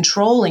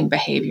controlling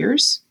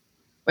behaviors,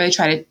 where they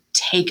try to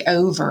take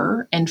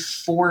over and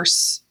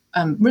force,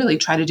 really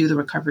try to do the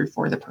recovery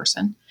for the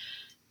person.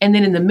 And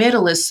then in the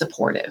middle is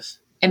supportive.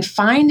 And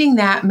finding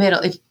that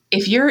middle,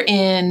 if you're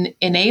in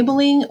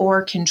enabling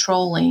or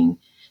controlling,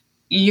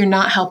 you're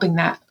not helping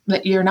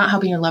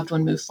your loved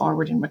one move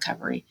forward in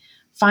recovery.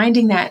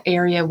 Finding that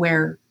area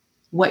where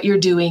what you're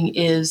doing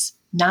is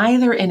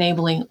neither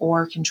enabling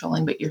or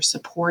controlling, but you're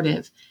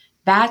supportive,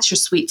 that's your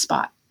sweet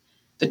spot.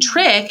 The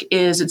trick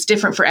is it's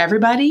different for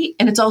everybody,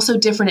 and it's also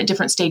different at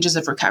different stages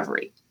of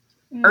recovery.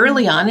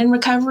 Early on in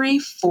recovery,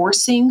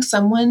 forcing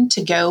someone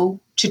to go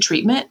to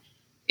treatment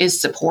is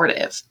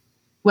supportive.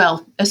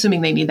 Well, assuming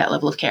they need that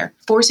level of care.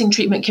 Forcing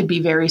treatment can be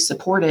very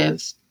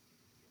supportive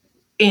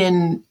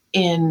in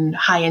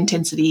high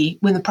intensity,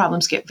 when the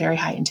problems get very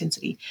high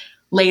intensity.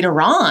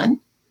 Later on,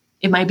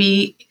 it might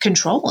be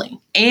controlling.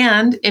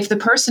 And if the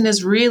person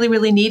is really,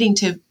 really needing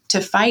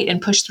to fight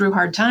and push through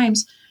hard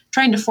times,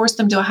 trying to force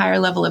them to a higher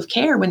level of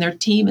care when their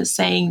team is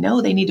saying,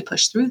 no, they need to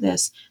push through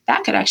this,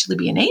 that could actually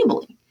be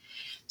enabling.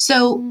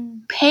 So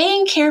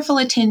paying careful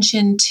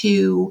attention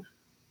to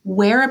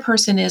where a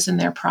person is in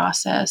their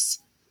process,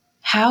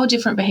 how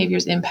different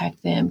behaviors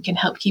impact them, can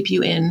help keep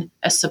you in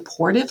a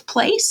supportive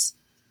place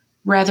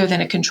rather than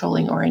a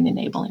controlling or an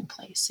enabling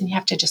place. And you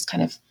have to just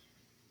kind of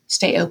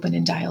stay open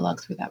and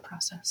dialogue through that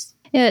process.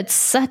 Yeah, it's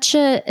such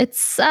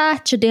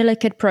a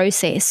delicate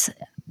process.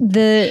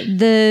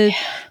 The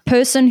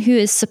person who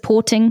is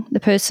supporting the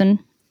person,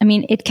 I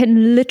mean, it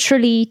can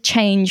literally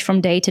change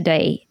from day to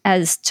day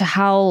as to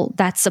how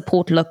that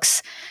support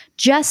looks,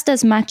 just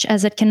as much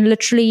as it can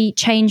literally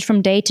change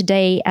from day to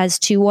day as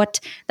to what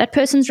that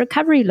person's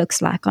recovery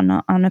looks like on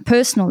a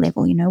personal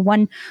level.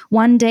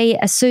 One day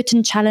a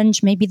certain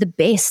challenge may be the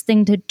best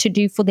thing to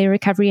do for their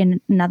recovery, and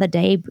another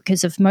day,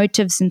 because of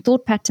motives and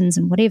thought patterns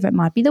and whatever, it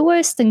might be the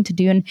worst thing to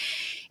do.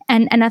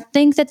 And I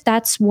think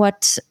that's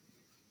what,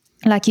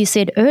 like you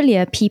said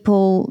earlier,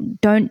 people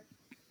don't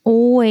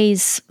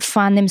always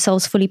find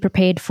themselves fully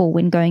prepared for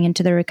when going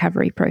into the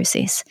recovery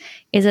process.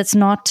 It's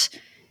not,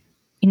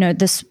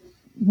 this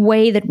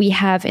way that we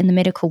have in the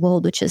medical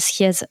world, which is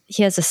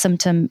here's a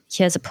symptom,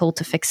 here's a pill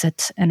to fix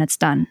it, and it's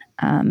done.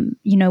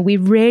 We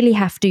really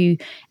have to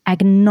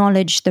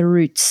acknowledge the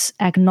roots,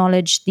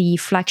 acknowledge the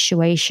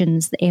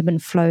fluctuations, the ebb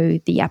and flow,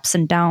 the ups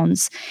and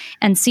downs,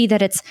 and see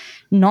that it's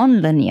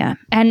non-linear.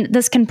 And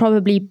this can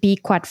probably be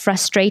quite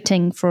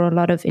frustrating for a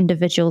lot of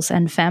individuals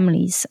and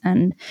families.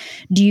 And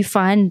do you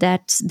find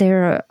that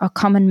there are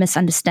common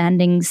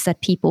misunderstandings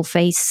that people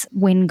face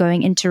when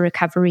going into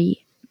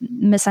recovery?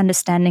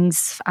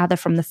 Misunderstandings either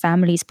from the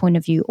family's point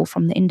of view or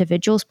from the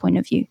individual's point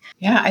of view?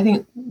 Yeah, I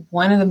think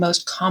one of the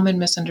most common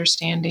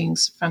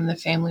misunderstandings from the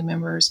family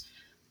members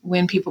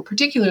when people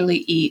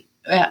particularly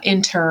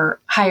enter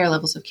higher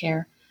levels of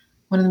care,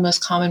 one of the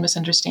most common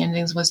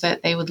misunderstandings was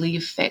that they would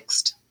leave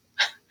fixed.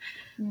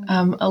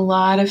 A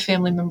lot of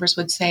family members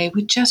would say,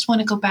 we just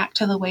want to go back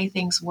to the way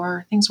things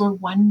were. Things were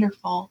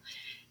wonderful.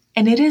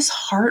 And it is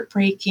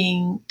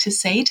heartbreaking to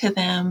say to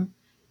them,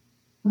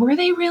 were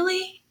they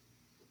really?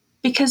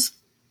 Because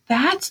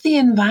that's the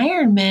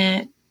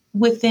environment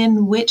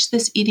within which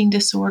this eating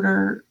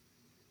disorder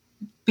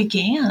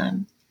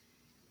began.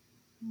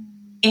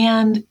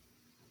 And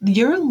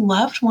your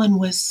loved one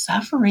was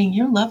suffering.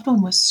 Your loved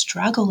one was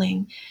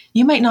struggling.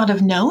 You might not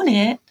have known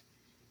it.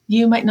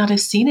 You might not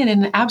have seen it.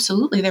 And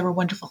absolutely, there were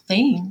wonderful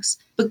things.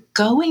 But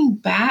going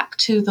back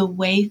to the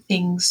way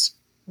things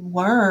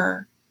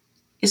were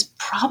is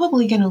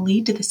probably going to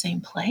lead to the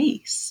same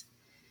place.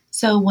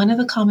 So one of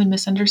the common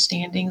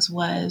misunderstandings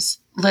was,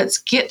 let's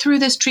get through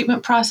this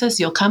treatment process.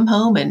 You'll come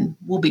home and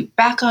we'll be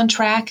back on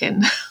track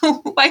and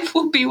life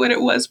will be what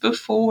it was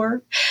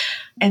before.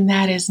 And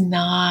it's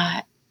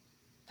not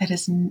going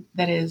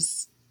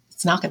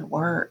to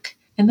work.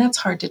 And that's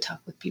hard to talk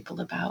with people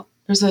about.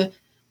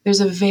 There's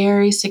a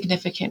very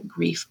significant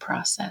grief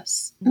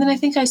process. And then I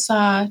think I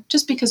saw,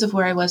 just because of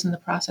where I was in the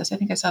process, I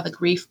think I saw the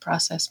grief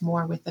process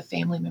more with the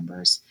family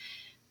members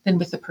than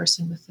with the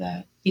person with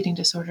the eating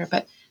disorder.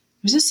 But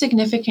there's a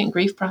significant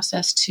grief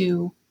process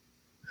to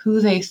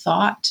who they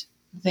thought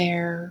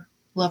their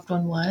loved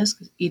one was,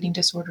 because eating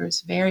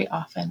disorders very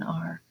often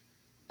are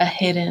a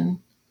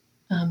hidden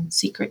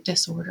secret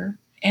disorder.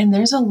 And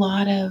there's a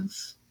lot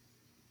of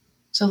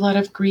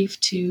grief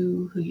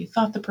to who you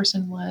thought the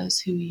person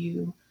was,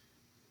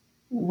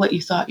 what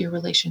you thought your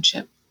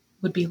relationship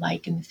would be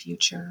like in the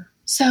future.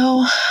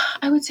 So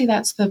I would say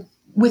that's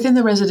within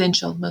the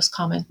residential, most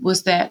common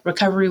was that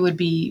recovery would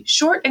be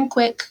short and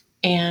quick,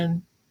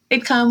 and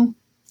they'd come,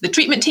 the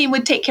treatment team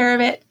would take care of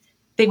it.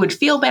 They would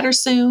feel better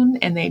soon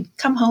and they'd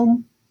come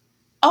home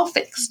all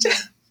fixed.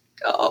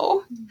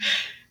 Oh,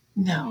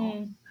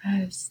 no,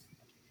 that is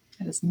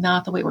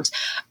not the way it works.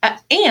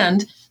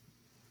 And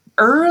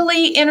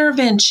early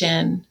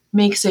intervention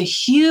makes a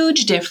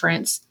huge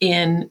difference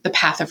in the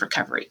path of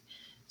recovery.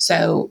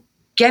 So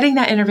getting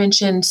that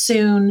intervention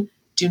soon,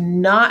 do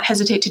not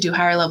hesitate to do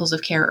higher levels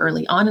of care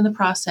early on in the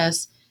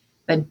process.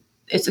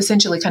 It's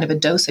essentially kind of a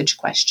dosage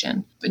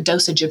question, a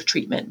dosage of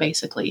treatment,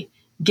 basically.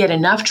 Get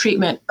enough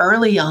treatment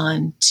early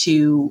on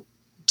to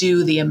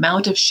do the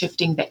amount of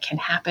shifting that can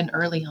happen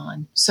early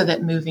on so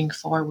that moving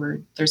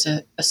forward, there's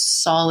a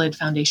solid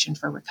foundation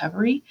for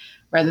recovery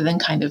rather than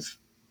kind of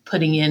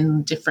putting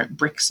in different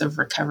bricks of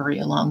recovery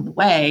along the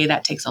way.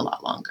 That takes a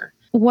lot longer.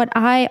 What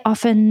I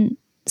often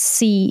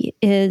see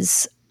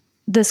is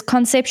this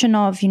conception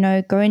of,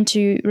 go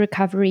into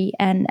recovery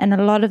and a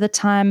lot of the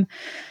time,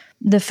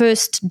 the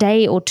first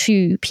day or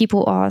two,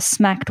 people are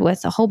smacked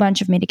with a whole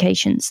bunch of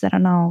medications that are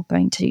now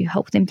going to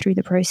help them through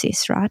the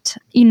process, right?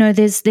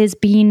 There's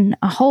been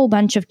a whole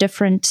bunch of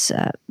different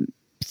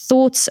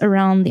thoughts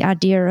around the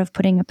idea of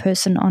putting a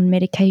person on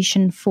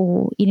medication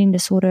for eating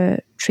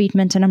disorder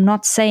treatment. And I'm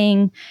not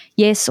saying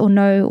yes or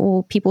no,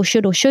 or people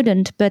should or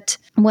shouldn't, but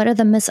what are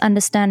the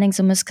misunderstandings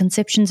or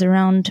misconceptions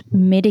around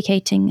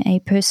medicating a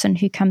person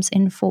who comes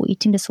in for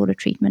eating disorder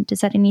treatment? Is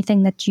that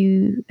anything that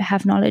you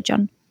have knowledge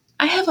on?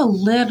 I have a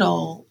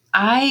little.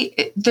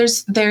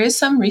 There is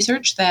some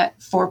research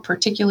that for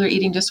particular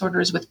eating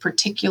disorders with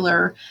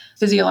particular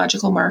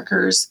physiological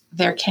markers,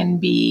 there can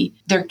be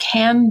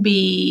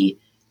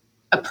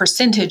a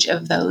percentage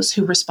of those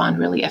who respond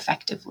really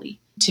effectively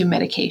to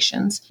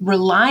medications.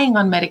 Relying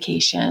on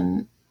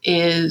medication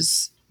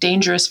is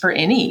dangerous for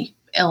any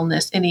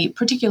illness,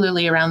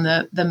 particularly around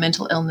the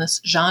mental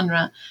illness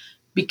genre,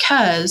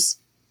 because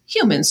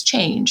humans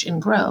change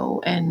and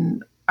grow,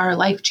 and our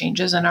life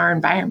changes and our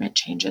environment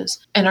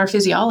changes and our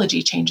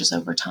physiology changes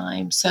over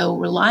time. So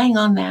relying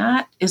on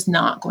that is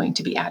not going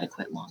to be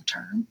adequate long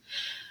term.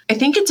 I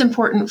think it's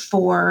important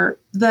for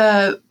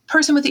the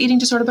person with the eating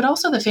disorder, but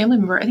also the family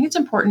member. I think it's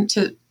important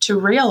to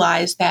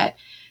realize that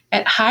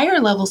at higher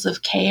levels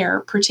of care,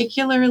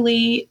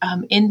 particularly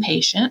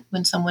inpatient,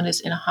 when someone is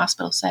in a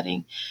hospital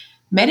setting,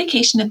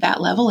 medication at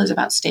that level is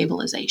about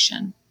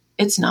stabilization.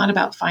 It's not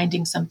about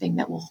finding something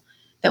that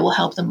will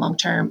help them long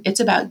term. It's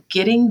about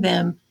getting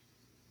them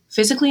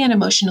physically and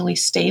emotionally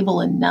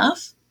stable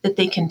enough that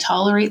they can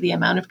tolerate the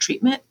amount of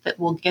treatment that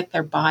will get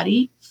their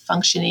body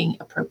functioning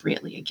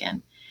appropriately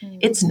again. Mm-hmm.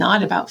 It's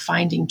not about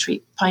finding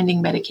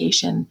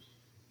medication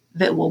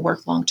that will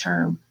work long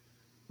term.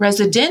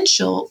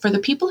 Residential, for the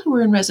people who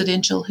were in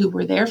residential who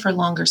were there for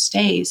longer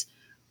stays,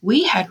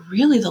 we had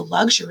really the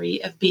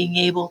luxury of being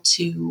able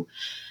to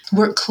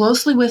work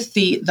closely with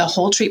the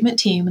whole treatment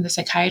team, and the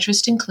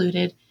psychiatrist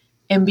included,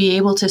 and be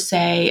able to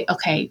say,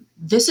 okay,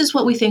 this is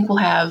what we think will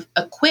have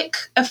a quick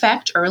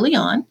effect early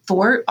on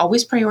for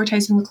always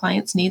prioritizing the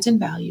client's needs and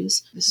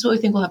values. This is what we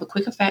think will have a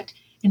quick effect.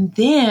 And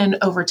then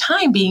over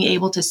time, being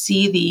able to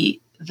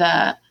see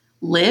the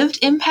lived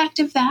impact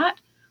of that,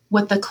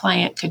 what the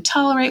client could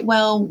tolerate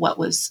well, what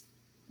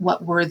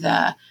were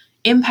the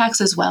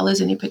impacts as well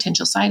as any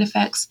potential side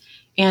effects,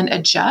 and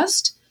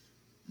adjust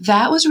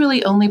that was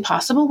really only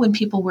possible when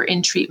people were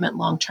in treatment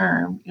long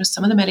term.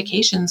 Some of the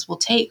medications will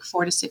take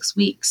 4 to 6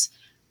 weeks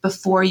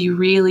before you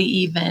really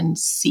even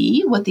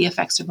see what the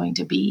effects are going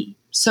to be.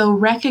 So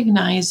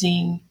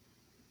recognizing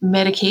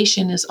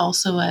medication is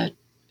also a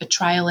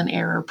trial and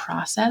error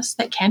process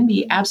that can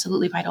be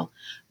absolutely vital,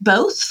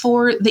 both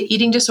for the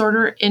eating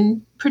disorder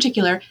in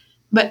particular,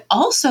 but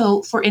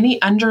also for any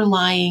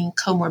underlying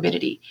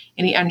comorbidity,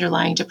 any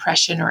underlying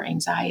depression or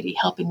anxiety.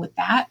 Helping with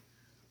that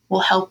will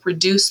help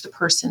reduce the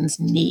person's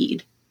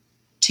need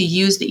to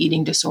use the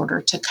eating disorder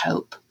to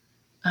cope,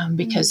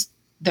 because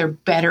they're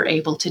better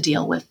able to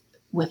deal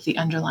with the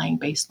underlying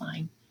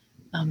baseline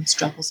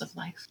struggles of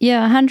life.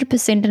 Yeah,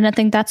 100%. And I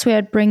think that's where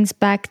it brings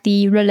back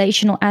the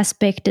relational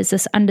aspect, is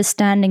this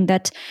understanding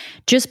that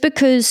just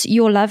because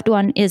your loved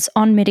one is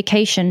on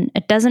medication,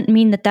 it doesn't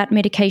mean that that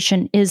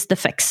medication is the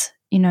fix.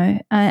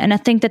 And I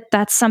think that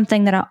that's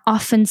something that I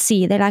often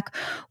see. They're like,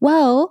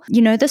 well,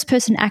 this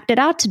person acted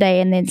out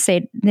today, and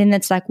then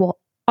it's like, well,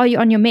 are you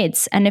on your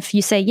meds? And if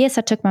you say, yes,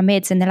 I took my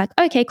meds, and they're like,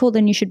 okay, cool,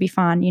 then you should be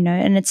fine,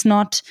 and it's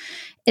not,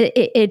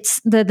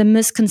 it's the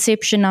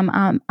misconception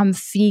I'm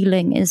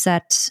feeling is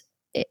that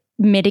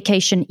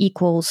medication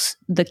equals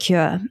the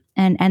cure.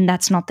 And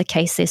that's not the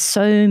case. There's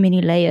so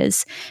many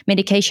layers.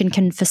 Medication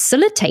can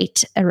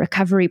facilitate a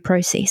recovery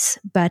process,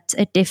 but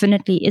it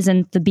definitely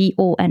isn't the be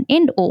all and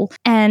end all.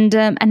 And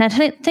I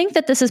think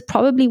that this is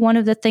probably one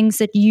of the things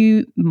that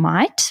you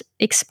might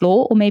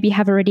explore, or maybe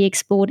have already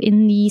explored,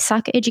 in the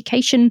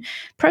psychoeducation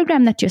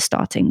program that you're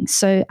starting.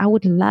 So I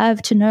would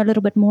love to know a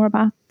little bit more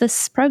about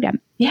this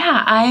program.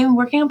 Yeah, I'm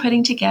working on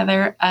putting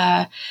together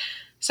a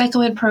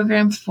psychoed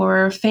program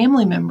for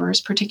family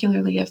members,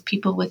 particularly of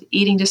people with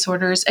eating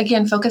disorders,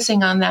 again,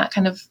 focusing on that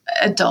kind of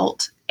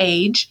adult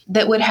age,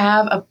 that would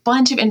have a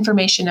bunch of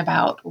information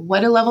about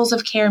what do levels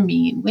of care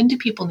mean? When do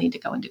people need to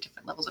go into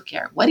different levels of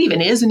care? What even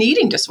is an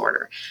eating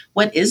disorder?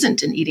 What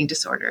isn't an eating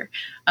disorder?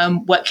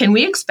 What can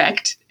we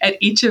expect at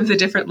each of the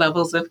different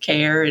levels of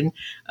care? And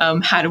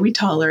how do we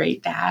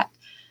tolerate that?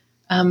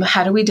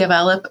 How do we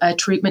develop a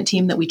treatment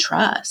team that we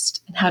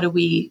trust? And how do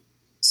we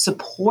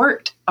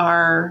support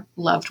our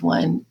loved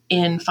one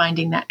in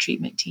finding that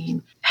treatment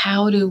team?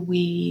 How do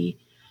we,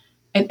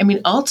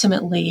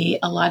 ultimately,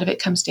 a lot of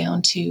it comes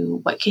down to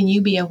what can you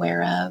be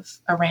aware of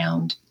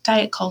around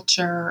diet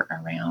culture,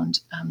 around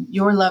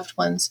your loved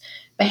one's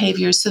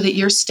behaviors, so that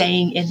you're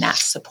staying in that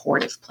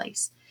supportive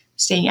place,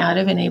 staying out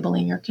of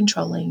enabling or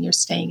controlling, you're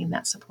staying in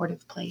that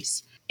supportive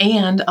place.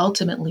 And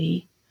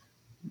ultimately,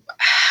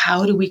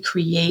 how do we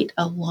create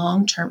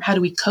how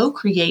do we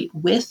co-create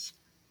with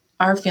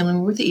our family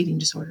member with the eating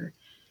disorder?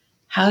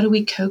 How do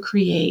we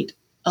co-create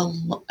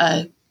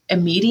a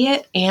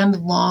immediate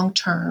and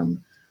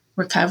long-term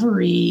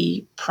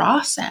recovery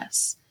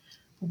process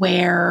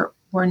where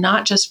we're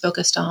not just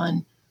focused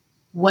on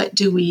what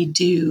do we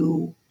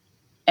do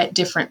at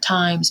different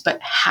times, but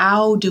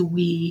how do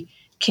we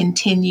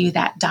continue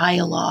that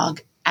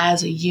dialogue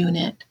as a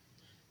unit,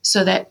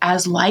 so that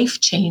as life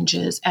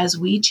changes, as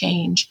we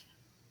change,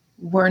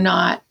 we're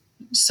not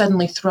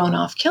suddenly thrown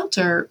off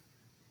kilter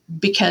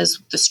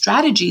because the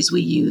strategies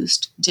we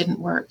used didn't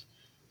work,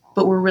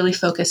 but we're really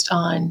focused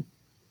on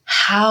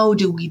how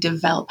do we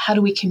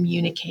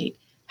communicate,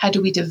 how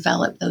do we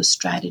develop those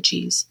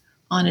strategies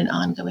on an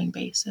ongoing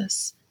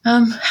basis.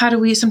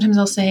 Sometimes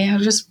I'll say, how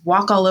to just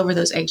walk all over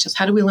those eggshells.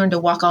 How do we learn to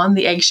walk on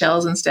the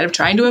eggshells instead of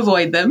trying to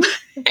avoid them?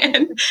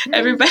 And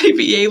everybody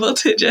be able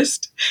to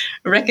just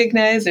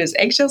recognize there's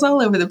eggshells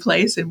all over the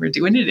place and we're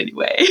doing it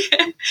anyway,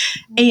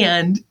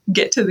 and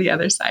get to the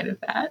other side of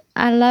that.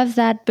 I love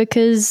that,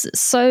 because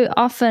so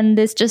often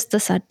there's just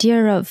this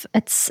idea of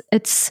it's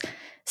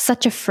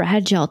such a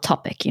fragile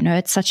topic,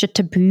 it's such a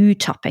taboo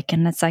topic.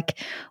 And it's like,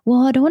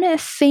 well, I don't want to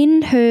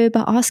offend her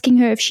by asking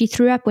her if she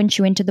threw up when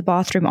she went to the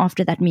bathroom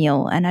after that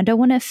meal. And I don't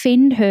want to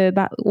offend her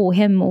or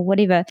him or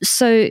whatever.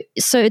 So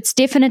it's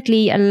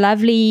definitely a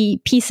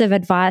lovely piece of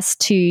advice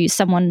to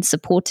someone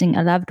supporting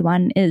a loved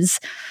one, is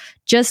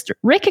just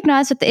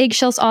recognize that the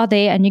eggshells are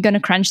there and you're going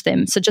to crunch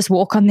them. So just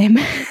walk on them.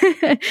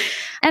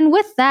 And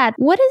with that,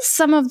 what is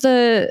some of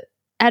the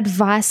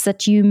advice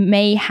that you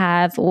may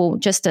have, or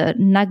just a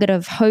nugget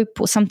of hope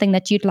or something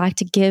that you'd like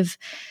to give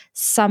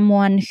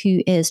someone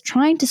who is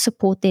trying to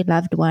support their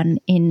loved one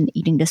in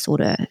eating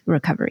disorder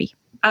recovery?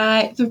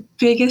 The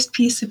biggest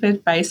piece of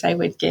advice I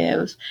would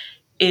give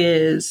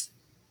is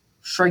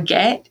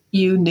forget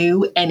you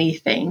knew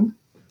anything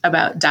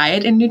about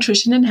diet and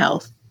nutrition and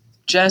health.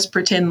 Just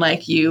pretend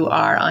like you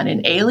are on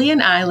an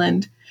alien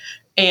island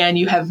and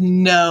you have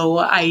no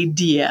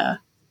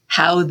idea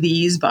how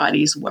these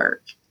bodies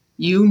work.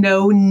 You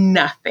know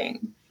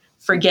nothing.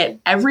 Forget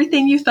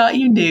everything you thought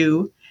you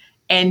knew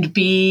and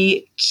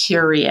be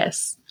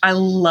curious. I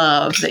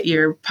love that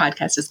your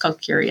podcast is called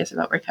Curious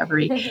About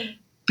Recovery.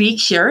 Be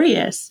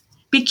curious.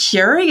 Be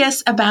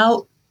curious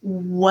about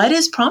what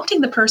is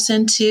prompting the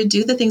person to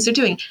do the things they're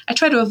doing. I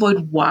try to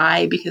avoid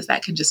why, because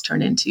that can just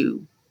turn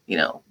into,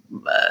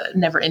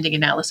 never-ending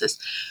analysis.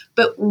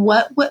 But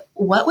what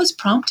was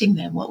prompting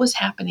them? What was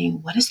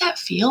happening? What does that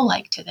feel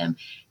like to them?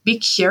 Be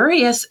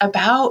curious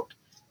about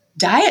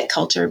diet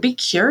culture, be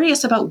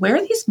curious about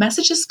where these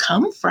messages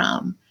come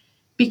from.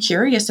 Be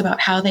curious about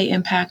how they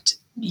impact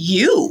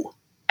you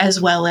as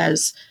well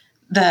as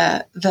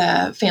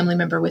the family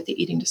member with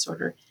the eating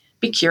disorder.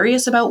 Be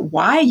curious about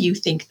why you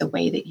think the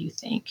way that you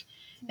think.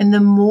 And the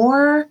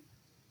more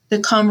the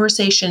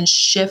conversations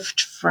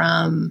shift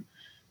from,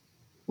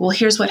 well,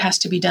 here's what has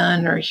to be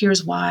done, or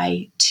here's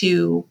why,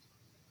 to,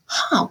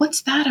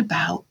 what's that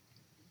about?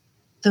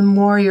 The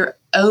more you're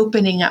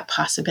opening up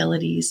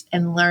possibilities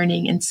and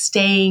learning and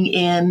staying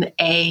in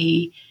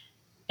an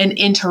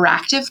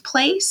interactive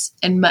place,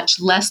 and much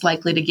less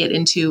likely to get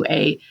into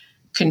a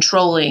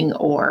controlling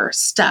or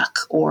stuck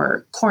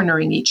or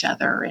cornering each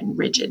other in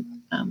rigid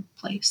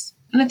place.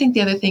 And I think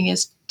the other thing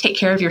is take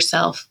care of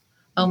yourself.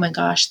 Oh my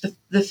gosh,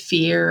 the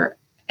fear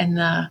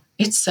and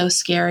it's so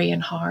scary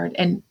and hard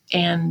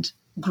and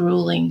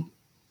grueling.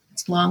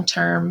 It's long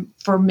term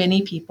for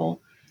many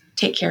people.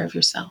 Take care of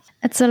yourself.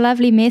 It's a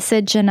lovely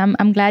message, and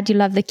I'm glad you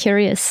love the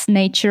curious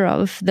nature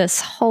of this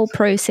whole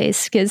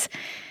process, because,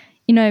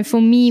 you know,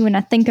 for me, when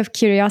I think of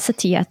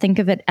curiosity, I think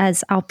of it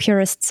as our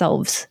purest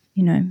selves.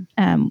 You know,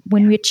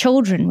 when we're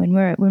children, when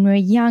we're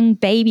young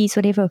babies,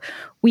 whatever,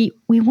 we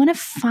want to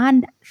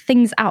find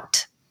things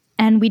out,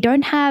 and we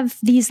don't have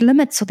these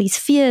limits or these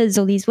fears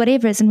or these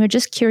whatevers, and we're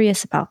just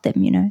curious about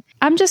them. You know,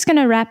 I'm just going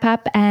to wrap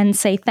up and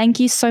say thank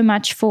you so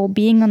much for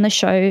being on the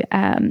show.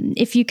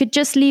 If you could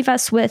just leave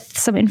us with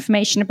some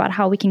information about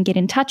how we can get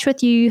in touch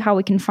with you, how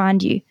we can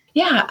find you.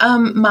 Yeah,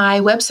 my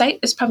website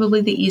is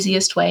probably the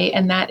easiest way,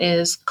 and that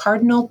is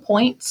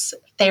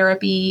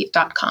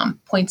cardinalpointstherapy.com.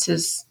 Points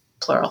is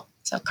plural.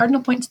 So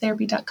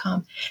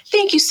cardinalpointstherapy.com.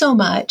 Thank you so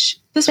much.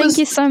 Thank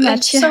you so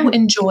much. I so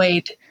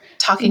enjoyed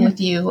talking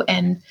with you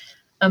and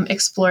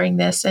exploring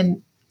this.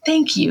 And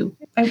thank you.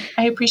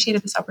 I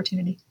appreciated this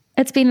opportunity.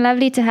 It's been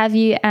lovely to have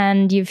you,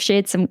 and you've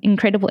shared some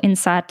incredible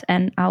insight,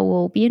 and I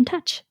will be in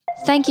touch.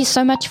 Thank you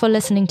so much for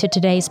listening to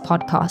today's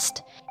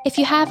podcast. If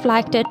you have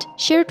liked it,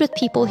 share it with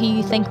people who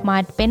you think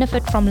might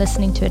benefit from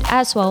listening to it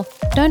as well.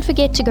 Don't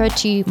forget to go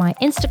to my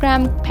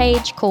Instagram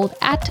page called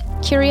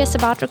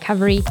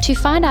 @CuriousAboutRecovery to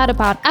find out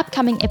about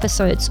upcoming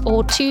episodes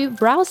or to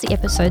browse the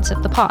episodes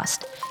of the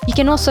past. You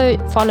can also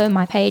follow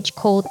my page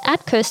called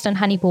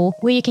 @KirstenHoneyball,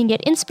 where you can get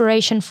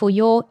inspiration for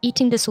your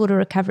eating disorder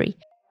recovery.